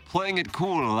 Playing it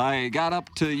cool, I got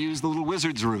up to use the little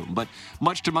wizard's room, but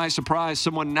much to my surprise,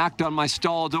 someone knocked on my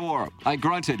stall door. I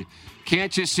grunted,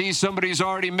 "Can't you see somebody's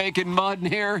already making mud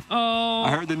in here?" Oh.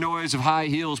 I heard the noise of high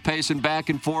heels pacing back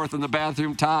and forth on the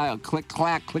bathroom tile. Click,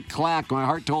 clack, click, clack. My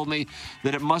heart told me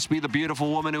that it must be the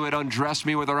beautiful woman who had undressed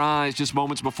me with her eyes just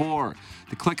moments before.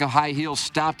 The click of high heels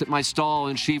stopped at my stall,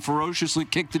 and she ferociously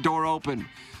kicked the door open.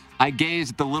 I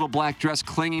gazed at the little black dress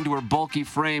clinging to her bulky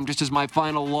frame just as my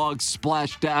final log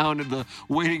splashed down into the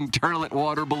waiting toilet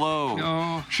water below.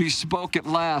 Oh. She spoke at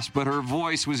last, but her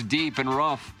voice was deep and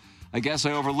rough. I guess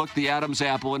I overlooked the Adam's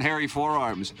apple and hairy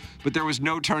forearms, but there was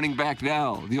no turning back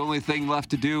now. The only thing left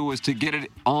to do was to get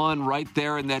it on right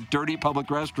there in that dirty public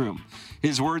restroom.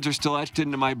 His words are still etched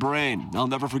into my brain. I'll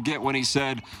never forget when he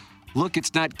said, "Look,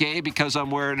 it's not gay because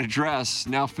I'm wearing a dress.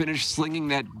 Now finish slinging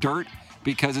that dirt,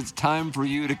 because it's time for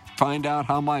you to find out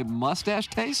how my mustache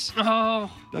tastes." Oh.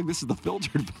 Doug, this is the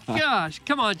filtered part. Gosh,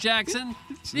 come on, Jackson.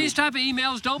 These type of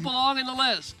emails don't belong in the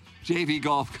list. JV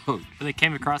golf coach. But they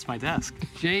came across my desk.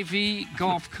 JV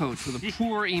golf coach with a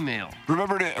poor email. A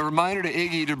reminder to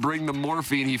Iggy to bring the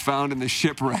morphine he found in the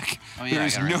shipwreck. Oh, yeah,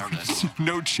 There's I gotta remember this.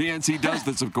 no chance he does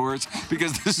this, of course,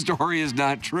 because the story is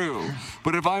not true.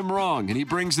 But if I'm wrong and he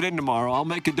brings it in tomorrow, I'll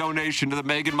make a donation to the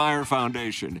Megan Meyer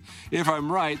Foundation. If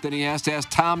I'm right, then he has to ask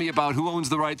Tommy about who owns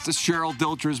the rights to Cheryl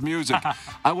Dilcher's music.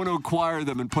 I want to acquire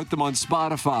them and put them on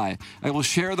Spotify. I will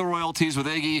share the royalties with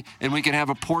Iggy, and we can have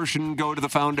a portion go to the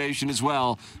foundation as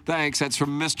well. Thanks. That's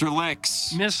from Mr.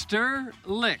 Licks. Mr.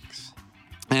 Licks.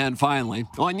 And finally,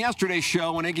 on yesterday's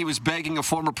show, when Iggy was begging a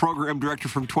former program director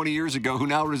from 20 years ago who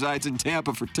now resides in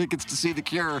Tampa for tickets to see The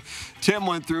Cure, Tim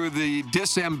went through the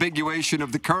disambiguation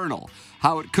of the Colonel,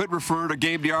 how it could refer to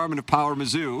Gabe DeArmond of Power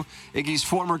Mizzou, Iggy's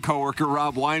former coworker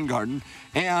Rob Weingarten,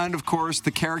 and, of course,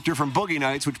 the character from Boogie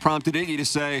Nights, which prompted Iggy to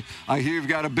say, "I hear you've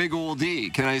got a big old D.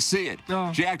 Can I see it?"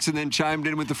 Oh. Jackson then chimed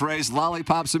in with the phrase,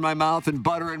 "lollipops in my mouth and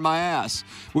butter in my ass,"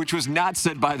 which was not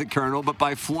said by the Colonel, but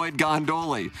by Floyd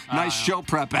Gondoli. Nice show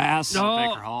prep, ass.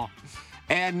 Baker Hall.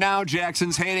 And now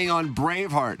Jackson's hating on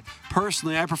Braveheart.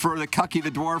 Personally, I prefer the Cucky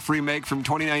the Dwarf remake from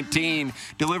 2019,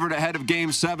 delivered ahead of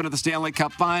Game 7 of the Stanley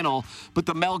Cup Final, but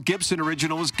the Mel Gibson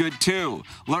original was good too.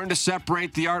 Learn to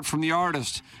separate the art from the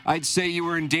artist. I'd say you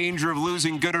were in danger of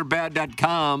losing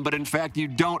goodorbad.com, but in fact you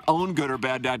don't own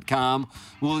goodorbad.com.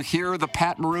 We'll hear the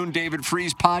Pat Maroon, David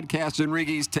Freese podcast and read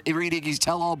Iggy's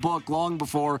tell-all book long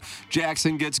before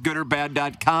Jackson gets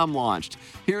goodorbad.com launched.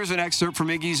 Here's an excerpt from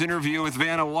Iggy's interview with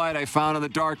Vanna White I found on the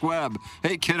dark web.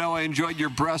 "Hey, kiddo, I enjoyed your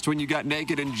breast when you got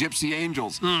naked in Gypsy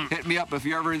Angels. Hit me up if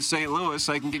you're ever in St. Louis.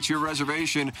 I can get you a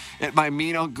reservation at my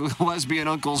mean lesbian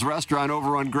uncle's restaurant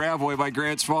over on Gravois by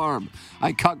Grant's Farm.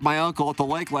 I cucked my uncle at the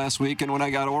lake last week, and when I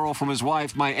got oral from his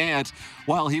wife, my aunt,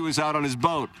 while he was out on his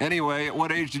boat. Anyway, at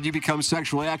what age did you become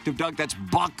sexually active, Doug?" That's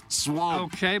Buck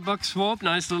Swope. Okay, Buck Swope.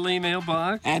 Nice little email,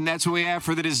 Buck. And that's what we have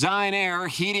for the Design Air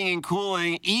Heating and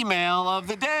Cooling email of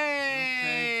the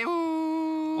day.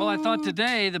 Well, I thought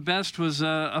today the best was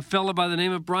a fella by the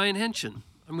name of Brian Henshin.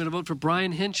 I'm going to vote for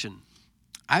Brian Henshin.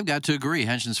 I've got to agree.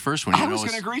 Henshin's first one. I was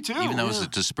going to agree, too. Even though it was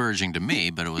disparaging to me,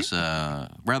 but it was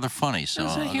rather funny, so It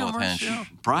was a I'll go with humorous Henshin. show.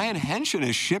 Brian Henshin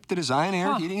has shipped the Design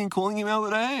Air Heating and Cooling email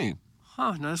today.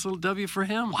 Huh, nice little W for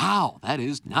him. Wow, that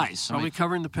is nice. Probably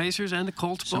covering the Pacers and the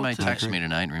Colts Somebody both. text me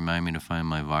tonight and remind me to find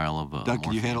my vial of Doug, can you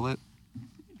morphine. handle it?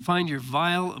 Find your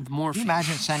vial of Can morphine. you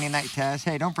imagine sending that test?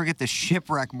 Hey, don't forget the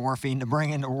shipwreck morphine to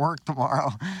bring into work tomorrow.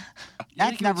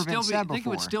 That's never been said before. Think it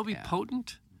would still be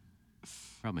potent?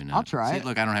 Probably not. I'll try See, it.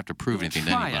 Look, I don't have to prove anything to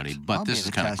Try anybody, it. but I'll this be is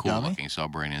the kind of test cool dummy. looking, so I'll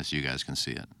bring it in so you guys can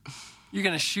see it. You're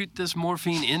going to shoot this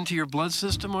morphine into your blood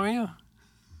system, are you?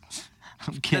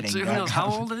 I'm kidding. Who Doug. knows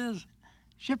how old it is?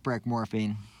 Shipwreck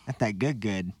morphine. That's that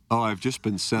good. Oh, I've just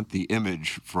been sent the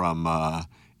image from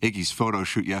Iggy's photo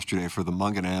shoot yesterday for the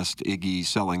Munganast Iggy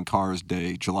Selling Cars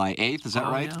Day, July 8th. Is that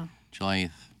Oh, right? yeah. July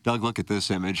 8th. Doug, look at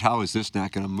this image. How is this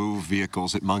not going to move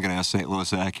vehicles at Munganast St.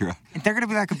 Louis Acura? And they're going to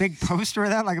be like a big poster of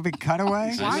that, like a big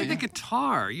cutaway? Why the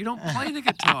guitar? You don't play the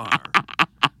guitar.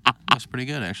 That's pretty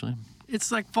good, actually.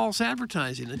 It's like false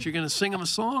advertising that you're going to sing them a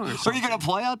song or Are something. you going to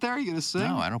play out there? Are you going to sing?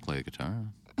 No, I don't play the guitar.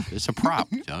 It's a prop,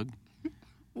 Doug.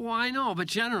 Well, I know, but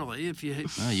generally, if you're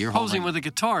you're posing holding- with a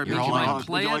guitar, it you're means you holding- might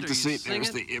play Would you it like or to see? you sing There's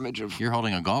it. the image of. You're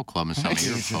holding a golf club in some of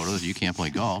your photos. You can't play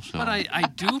golf, so. But I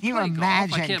do play You golf. I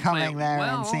imagine can't play coming it there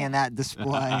well. and seeing that display.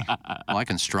 Well, I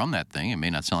can strum that thing. It may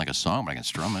not sound like a song, but I can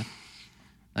strum it.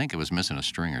 I think it was missing a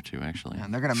string or two, actually.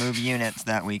 And they're going to move units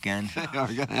that weekend. We're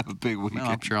going to have a big weekend.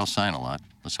 Well, I'm sure I'll sign a lot.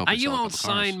 Let's hope You sell a won't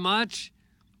couple cars. sign much.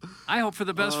 I hope for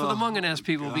the best for the Munganast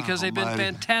people because they've been almighty.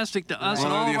 fantastic to us and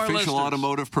Well, all the of our official listeners.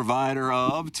 automotive provider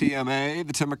of TMA,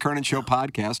 the Tim McKernan Show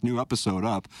podcast, new episode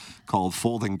up called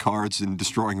Folding Cards and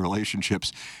Destroying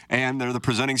Relationships. And they're the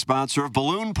presenting sponsor of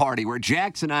Balloon Party, where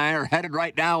Jax and I are headed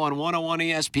right now on 101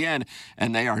 ESPN,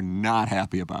 and they are not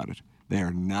happy about it. They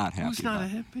are not happy Who's about not it.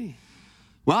 happy?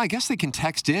 Well, I guess they can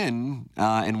text in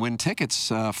and win tickets,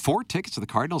 4 tickets to the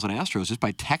Cardinals and Astros just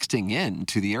by texting in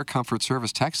to the Air Comfort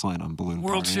Service text line on Balloon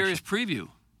World Party. Series preview.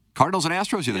 Cardinals and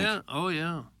Astros, you think? Yeah. Oh,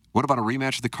 yeah. What about a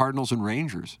rematch of the Cardinals and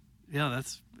Rangers? Yeah,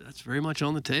 that's very much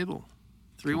on the table.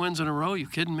 3 wins in a row. You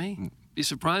kidding me? Be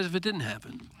surprised if it didn't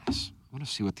happen. Yes. I want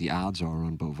to see what the odds are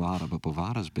on Bovada, but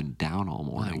Bovada's been down all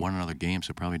Well, morning. they won another game,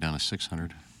 so probably down to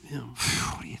 600. Yeah.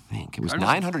 What do you think? It was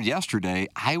Cardinals- 900 yesterday.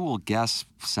 I will guess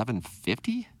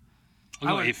 750? I'll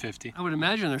go 850. I would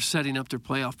imagine they're setting up their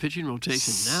playoff pitching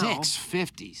rotation now.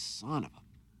 650, son of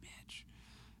a bitch.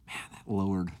 Man, that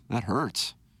lowered. That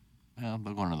hurts. Well,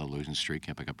 they'll go on another losing streak.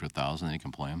 Can't pick up to 1,000, then you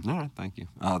can play them. All right, thank you.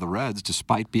 The Reds,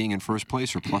 despite being in first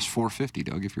place, are plus 450,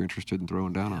 Doug, if you're interested in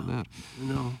throwing down on that.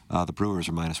 No. The Brewers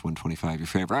are minus 125, your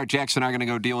favorite. All right, Jackson and I are going to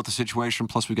go deal with the situation.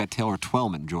 Plus, we've got Taylor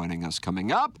Twellman joining us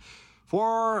coming up.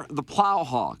 For the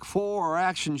Plowhawk, for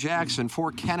Action Jackson,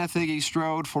 for Kenneth Iggy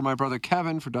Strode, for my brother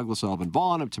Kevin, for Douglas Elvin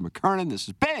Vaughn, I'm Tim McKernan. This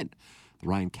has been the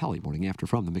Ryan Kelly Morning After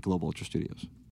from the Michelob Ultra Studios.